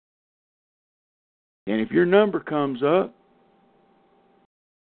 And if your number comes up,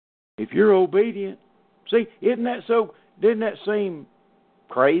 if you're obedient, see, isn't that so? Didn't that seem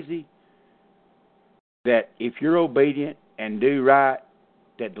crazy? That if you're obedient and do right,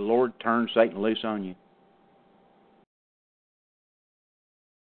 that the Lord turns Satan loose on you.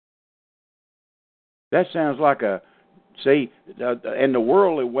 That sounds like in the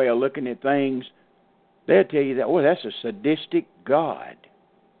worldly way of looking at things, they'll tell you that, well, that's a sadistic God.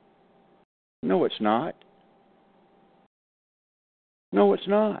 No, it's not. No, it's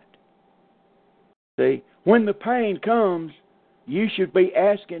not. See, when the pain comes, you should be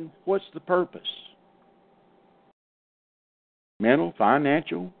asking, what's the purpose? Mental,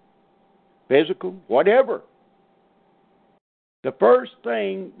 financial, physical, whatever. The first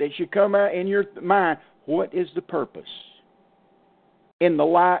thing that should come out in your mind, what is the purpose? In the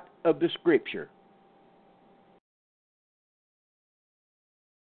light of the Scripture.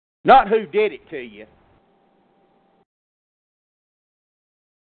 Not who did it to you.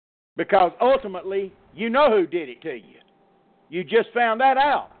 Because ultimately, you know who did it to you. You just found that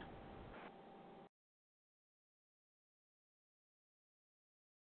out.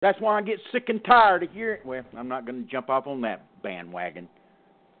 That's why I get sick and tired of hearing. Well, I'm not going to jump off on that bandwagon.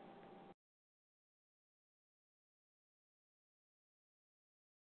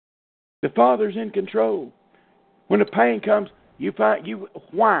 The Father's in control. When the pain comes,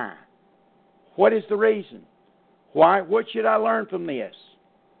 why? What is the reason? Why? What should I learn from this?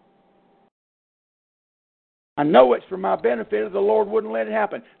 I know it's for my benefit, or the Lord wouldn't let it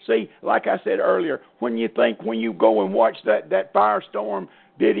happen. See, like I said earlier, when you go and watch that firestorm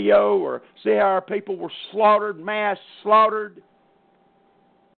video, or see how our people were slaughtered, mass slaughtered,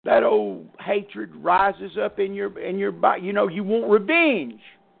 that old hatred rises up in your body. You know, you want revenge.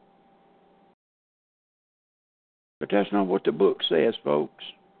 But that's not what the book says, folks.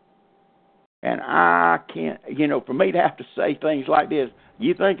 And I can't, for me to have to say things like this,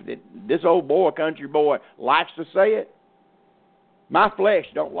 you think that this old boy, country boy, likes to say it? My flesh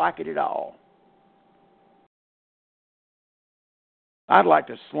don't like it at all. I'd like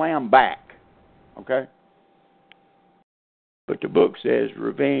to slam back, okay? But the book says,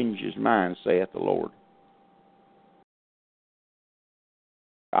 revenge is mine, saith the Lord.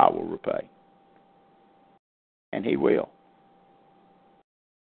 I will repay. And He will.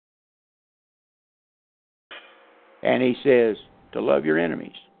 And He says to love your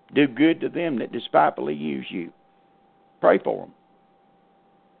enemies. Do good to them that despitefully use you. Pray for them.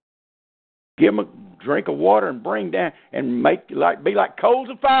 Give them a drink of water and bring down and be like coals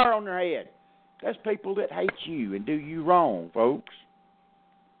of fire on their head. That's people that hate you and do you wrong, folks.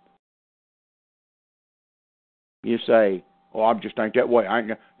 You say, "Oh, I just think that way."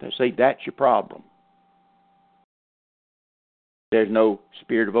 See, that's your problem. There's no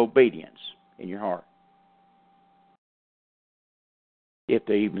spirit of obedience in your heart. if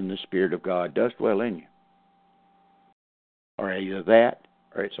even the Spirit of God does dwell in you. Or either that,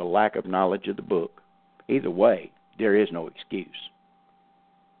 or it's a lack of knowledge of the book. Either way, there is no excuse.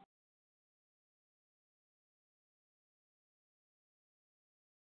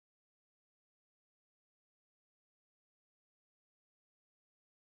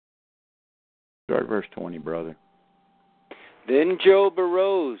 Start verse 20, brother. Then Job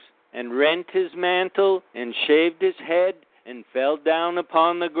arose and rent his mantle and shaved his head and fell down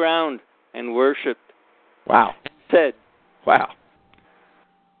upon the ground and worshipped. Wow. Said, Wow.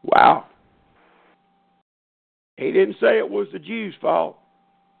 Wow. He didn't say it was the Jews' fault.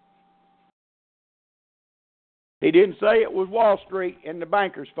 He didn't say it was Wall Street and the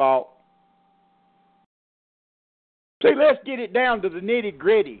bankers' fault. See, let's get it down to the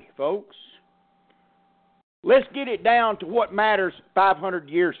nitty-gritty, folks. Let's get it down to what matters 500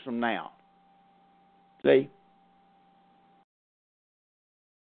 years from now. See?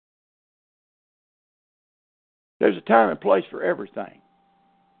 There's a time and place for everything.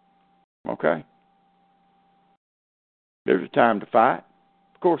 Okay? There's a time to fight.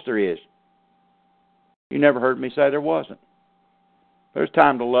 Of course there is. You never heard me say there wasn't. There's a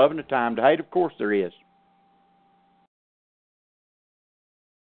time to love and a time to hate. Of course there is.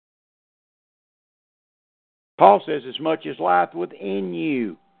 Paul says, as much as life within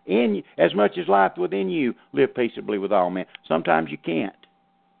you, as much as life within you, live peaceably with all men. Sometimes you can't.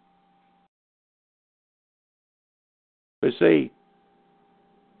 But see,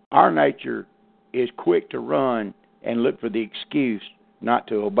 our nature is quick to run and look for the excuse not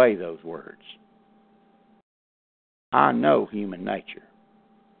to obey those words. I know human nature.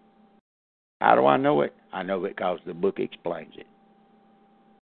 How do I know it? I know it because the book explains it.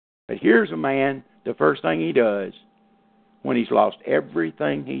 But here's a man, the first thing he does when he's lost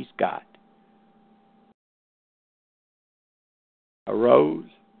everything he's got. Arose,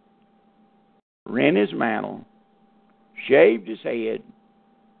 rent his mantle, shaved his head,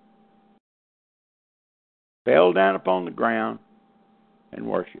 fell down upon the ground, and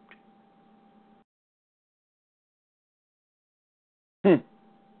worshipped.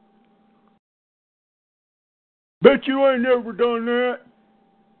 Bet you ain't never done that.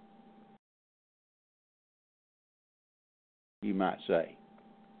 You might say.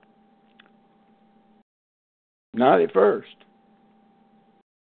 Not at first.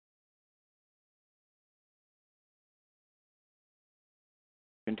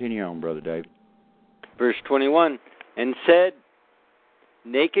 Continue on, Brother David. verse 21, and said,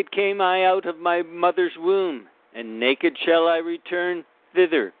 naked came I out of my mother's womb, and naked shall I return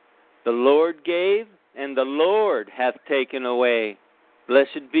thither. The Lord gave, and the Lord hath taken away.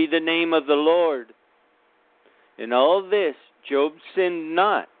 Blessed be the name of the Lord. In all this Job sinned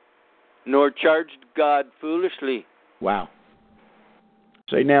not, nor charged God foolishly. Wow.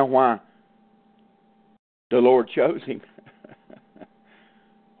 See now why the Lord chose him.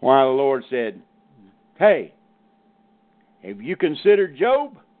 Why the Lord said, hey, have you considered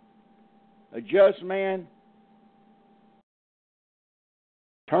Job a just man?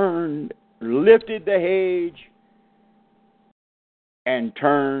 Lifted the hedge and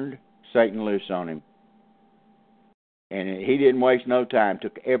turned Satan loose on him. And he didn't waste no time.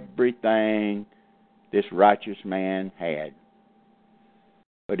 Took everything this righteous man had.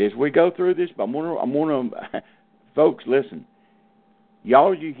 But as we go through this, I'm gonna folks, listen.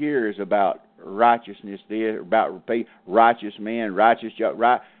 All you hear is about righteousness, about righteous men, righteous.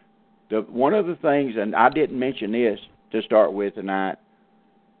 One of the things, and I didn't mention this to start with tonight,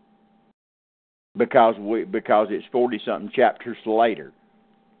 because it's 40-something chapters later.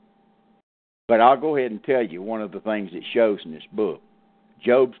 But I'll go ahead and tell you one of the things it shows in this book.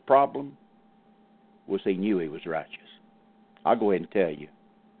 Job's problem was he knew he was righteous. I'll go ahead and tell you.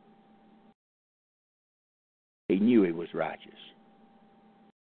 He knew he was righteous.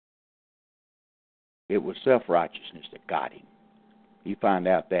 It was self-righteousness that got him. You find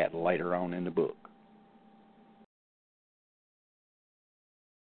out that later on in the book.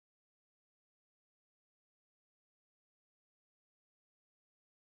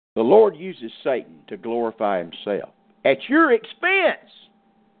 The Lord uses Satan to glorify himself at your expense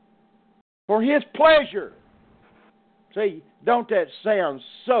for his pleasure. See, don't that sound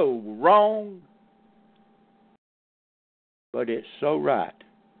so wrong? But it's so right.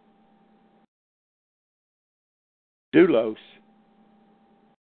 Doulos,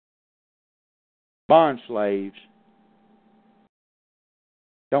 bond slaves,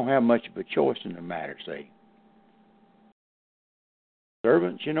 don't have much of a choice in the matter, see.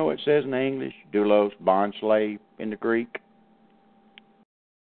 Servants, you know what it says in English? Doulos, bond slave in the Greek.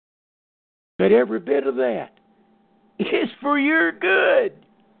 But every bit of that It's for your good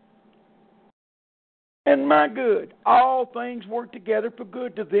and my good. All things work together for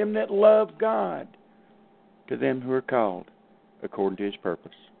good to them that love God, to them who are called according to His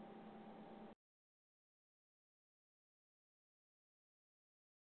purpose.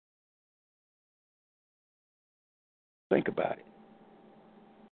 Think about it.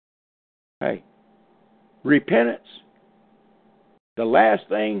 Hey, repentance, the last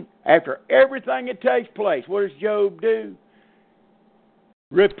thing, after everything that takes place, what does Job do?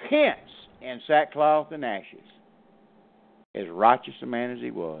 Repents in sackcloth and ashes. As righteous a man as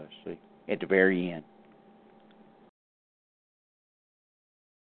he was, see, at the very end.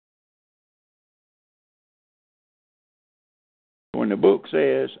 When the book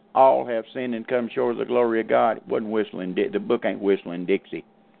says all have sinned and come short of the glory of God, it wasn't whistling. The book ain't whistling Dixie.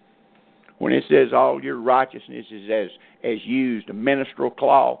 When it says all your righteousness is as used a minstrel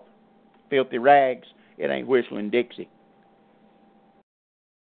cloth, filthy rags, it ain't whistling Dixie.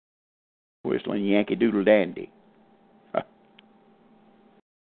 Whistling Yankee Doodle Dandy.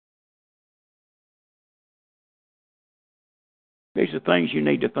 These are things you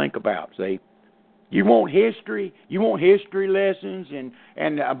need to think about, see. You want history lessons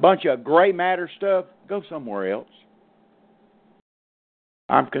and a bunch of gray matter stuff, go somewhere else.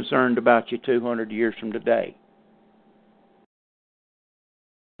 I'm concerned about you 200 years from today.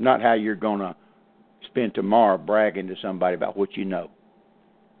 Not how you're going to spend tomorrow bragging to somebody about what you know.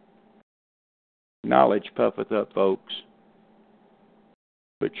 Knowledge puffeth up, folks,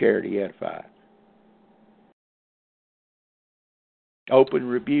 but charity edifieth. Open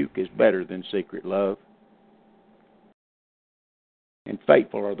rebuke is better than secret love. And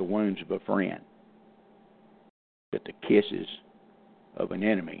faithful are the wounds of a friend, but the kisses of an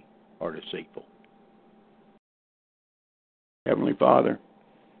enemy are deceitful. Heavenly Father,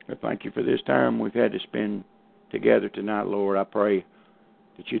 I thank you for this time we've had to spend together tonight, Lord. I pray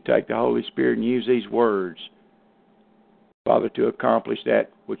that you take the Holy Spirit and use these words, Father, to accomplish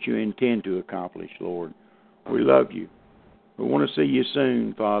that which you intend to accomplish, Lord. We love you. We want to see you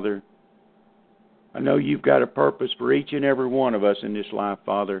soon, Father. I know you've got a purpose for each and every one of us in this life,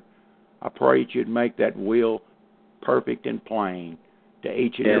 Father. I pray that you'd make that will perfect and plain to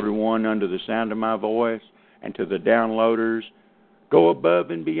each and every one under the sound of my voice, and to the downloaders. Go above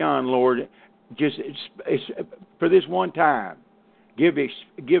and beyond, Lord. Just it's for this one time, give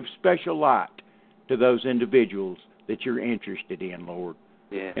special light to those individuals that you're interested in, Lord,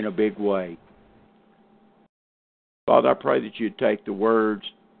 in a big way. Father, I pray that you'd take the Word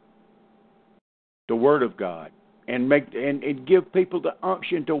of God, and give people the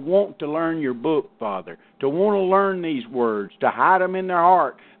unction to want to learn your book, Father, to want to learn these words, to hide them in their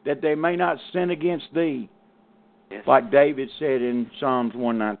heart, that they may not sin against thee, like David said in Psalms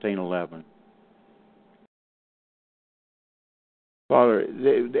 119:11. Father,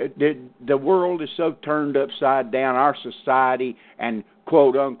 the world is so turned upside down. Our society and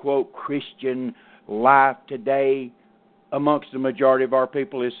quote-unquote Christian life today amongst the majority of our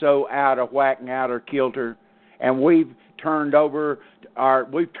people is so out of whack and out of kilter, and we've turned over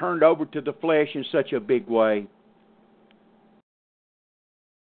to the flesh in such a big way.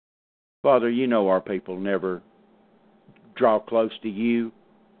 Father, you know our people never draw close to you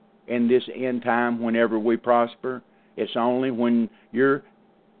in this end time whenever we prosper. It's only when your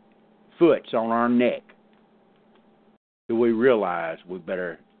foot's on our neck do we realize we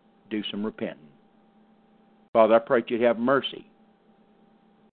better do some repenting. Father, I pray that you'd have mercy.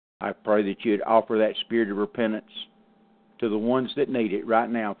 I pray that you'd offer that spirit of repentance to the ones that need it right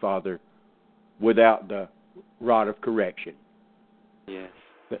now, Father, without the rod of correction. Yes.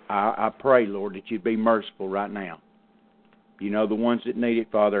 I pray, Lord, that you'd be merciful right now. You know the ones that need it,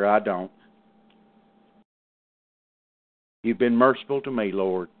 Father, I don't. You've been merciful to me,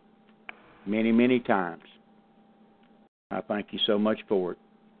 Lord, many, many times. I thank you so much for it.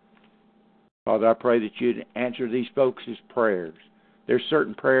 Father, I pray that you'd answer these folks' prayers. There's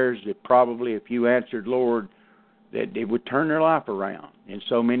certain prayers that probably if you answered, Lord, that it would turn their life around in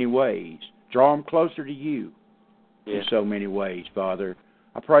so many ways. Draw them closer to you in so many ways, Father.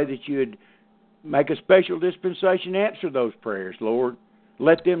 I pray that you'd make a special dispensation, answer those prayers, Lord.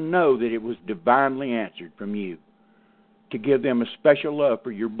 Let them know that it was divinely answered from you, to give them a special love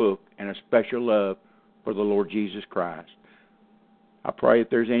for your book and a special love for the Lord Jesus Christ. I pray if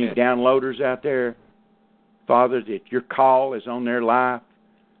there's any downloaders out there, Father, that your call is on their life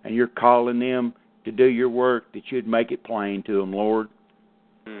and you're calling them to do your work, that you'd make it plain to them, Lord.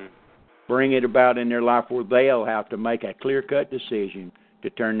 Bring it about in their life where they'll have to make a clear-cut decision to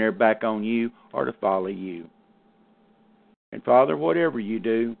turn their back on you or to follow you. And Father, whatever you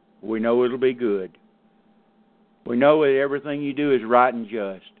do, we know it'll be good. We know that everything you do is right and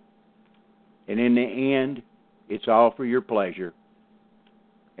just. And in the end, it's all for your pleasure.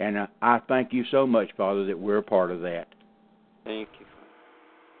 And I thank you so much, Father, that we're a part of that. Thank you.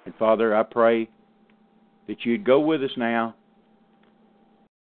 And Father, I pray that you'd go with us now.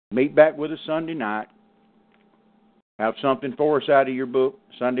 Meet back with us Sunday night. Have something for us out of your book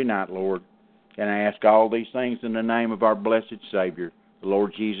Sunday night, Lord. And I ask all these things in the name of our blessed Savior, the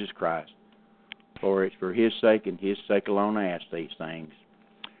Lord Jesus Christ. For it's for His sake and His sake alone I ask these things.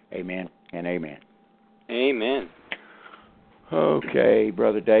 Amen and amen. Amen. Okay,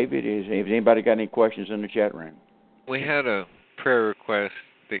 Brother David, has anybody got any questions in the chat room? We had a prayer request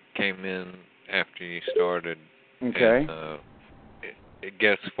that came in after you started. Okay. And,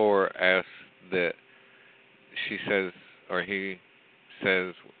 guest 4 asked that she says, or he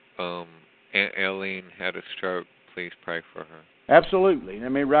says, Aunt Eileen had a stroke. Please pray for her. Absolutely.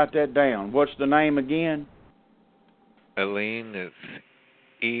 Let me write that down. What's the name again? Eileen is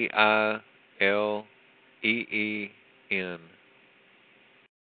EILEEN.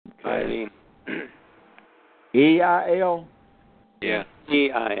 Okay. Eileen. EIL? Yeah.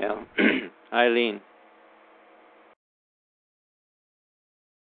 EIL. Eileen.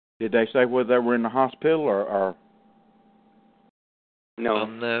 Did they say whether they were in the hospital or? No.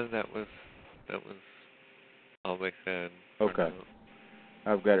 No, that was all they said. Okay.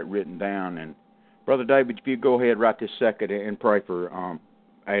 I've got it written down. And Brother David, if you go ahead right this second and pray for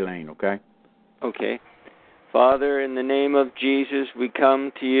Aileen, okay? Okay. Father, in the name of Jesus, we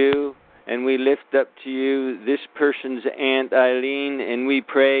come to you and we lift up to you this person's Aunt Eileen, and we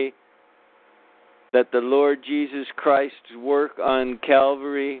pray that the Lord Jesus Christ's work on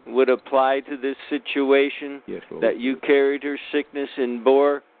Calvary would apply to this situation, yes, Lord. that you carried her sickness and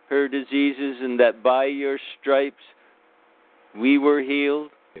bore her diseases, and that by your stripes we were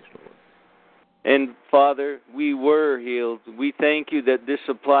healed. Yes, Lord. And Father, we were healed. We thank you that this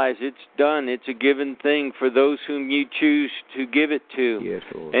applies. It's done. It's a given thing for those whom you choose to give it to. Yes,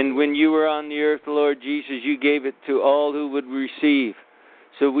 Lord. And when you were on the earth, Lord Jesus, you gave it to all who would receive.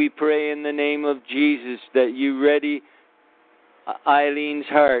 So we pray in the name of Jesus that you ready Eileen's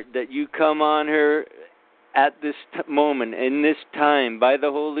heart, that you come on her at this moment, in this time, by the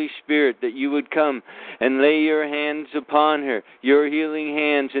Holy Spirit, that you would come and lay your hands upon her, your healing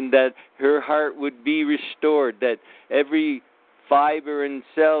hands, and that her heart would be restored, that every fiber and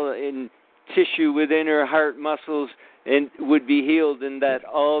cell and tissue within her heart muscles would be healed, and that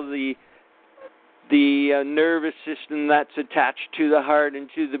all the nervous system that's attached to the heart and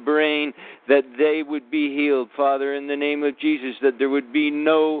to the brain, that they would be healed, Father, in the name of Jesus, that there would be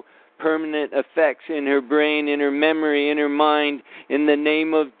no permanent effects in her brain, in her memory, in her mind. In the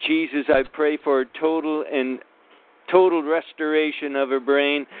name of Jesus, I pray for total restoration of her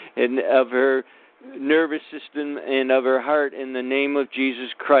brain and of her nervous system and of her heart. In the name of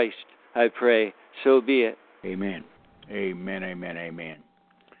Jesus Christ, I pray. So be it. Amen. Amen, amen, amen.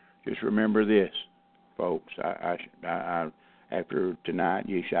 Just remember this, folks. I after tonight,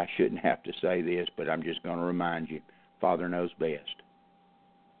 I shouldn't have to say this, but I'm just going to remind you, Father knows best.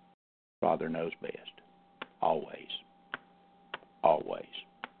 Father knows best. Always. Always.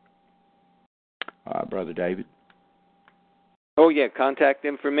 Brother David? Oh, yeah. Contact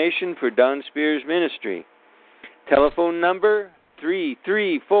information for Don Spears Ministry. Telephone number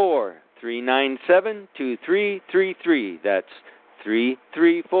 334-397-2333. That's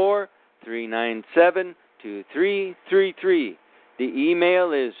 334-397-2333. The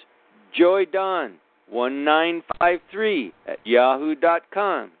email is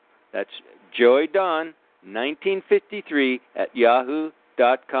joydon1953@yahoo.com. That's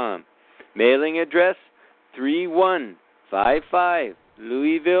joydon1953@yahoo.com. Mailing address 3155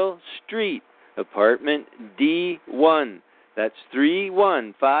 Louisville Street, apartment D1. That's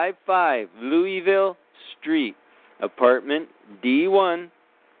 3155 Louisville Street, apartment D1,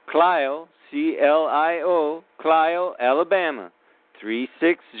 Clio, CLIO, Clio, Alabama,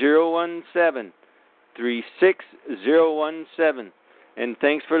 36017. 36017. And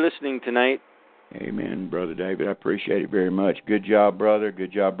thanks for listening tonight. Amen, Brother David. I appreciate it very much. Good job, brother.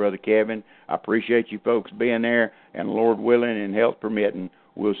 Good job, Brother Kevin. I appreciate you folks being there, and Lord willing and health permitting,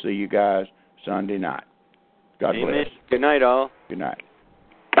 we'll see you guys Sunday night. God Amen. bless. Good night, all. Good night.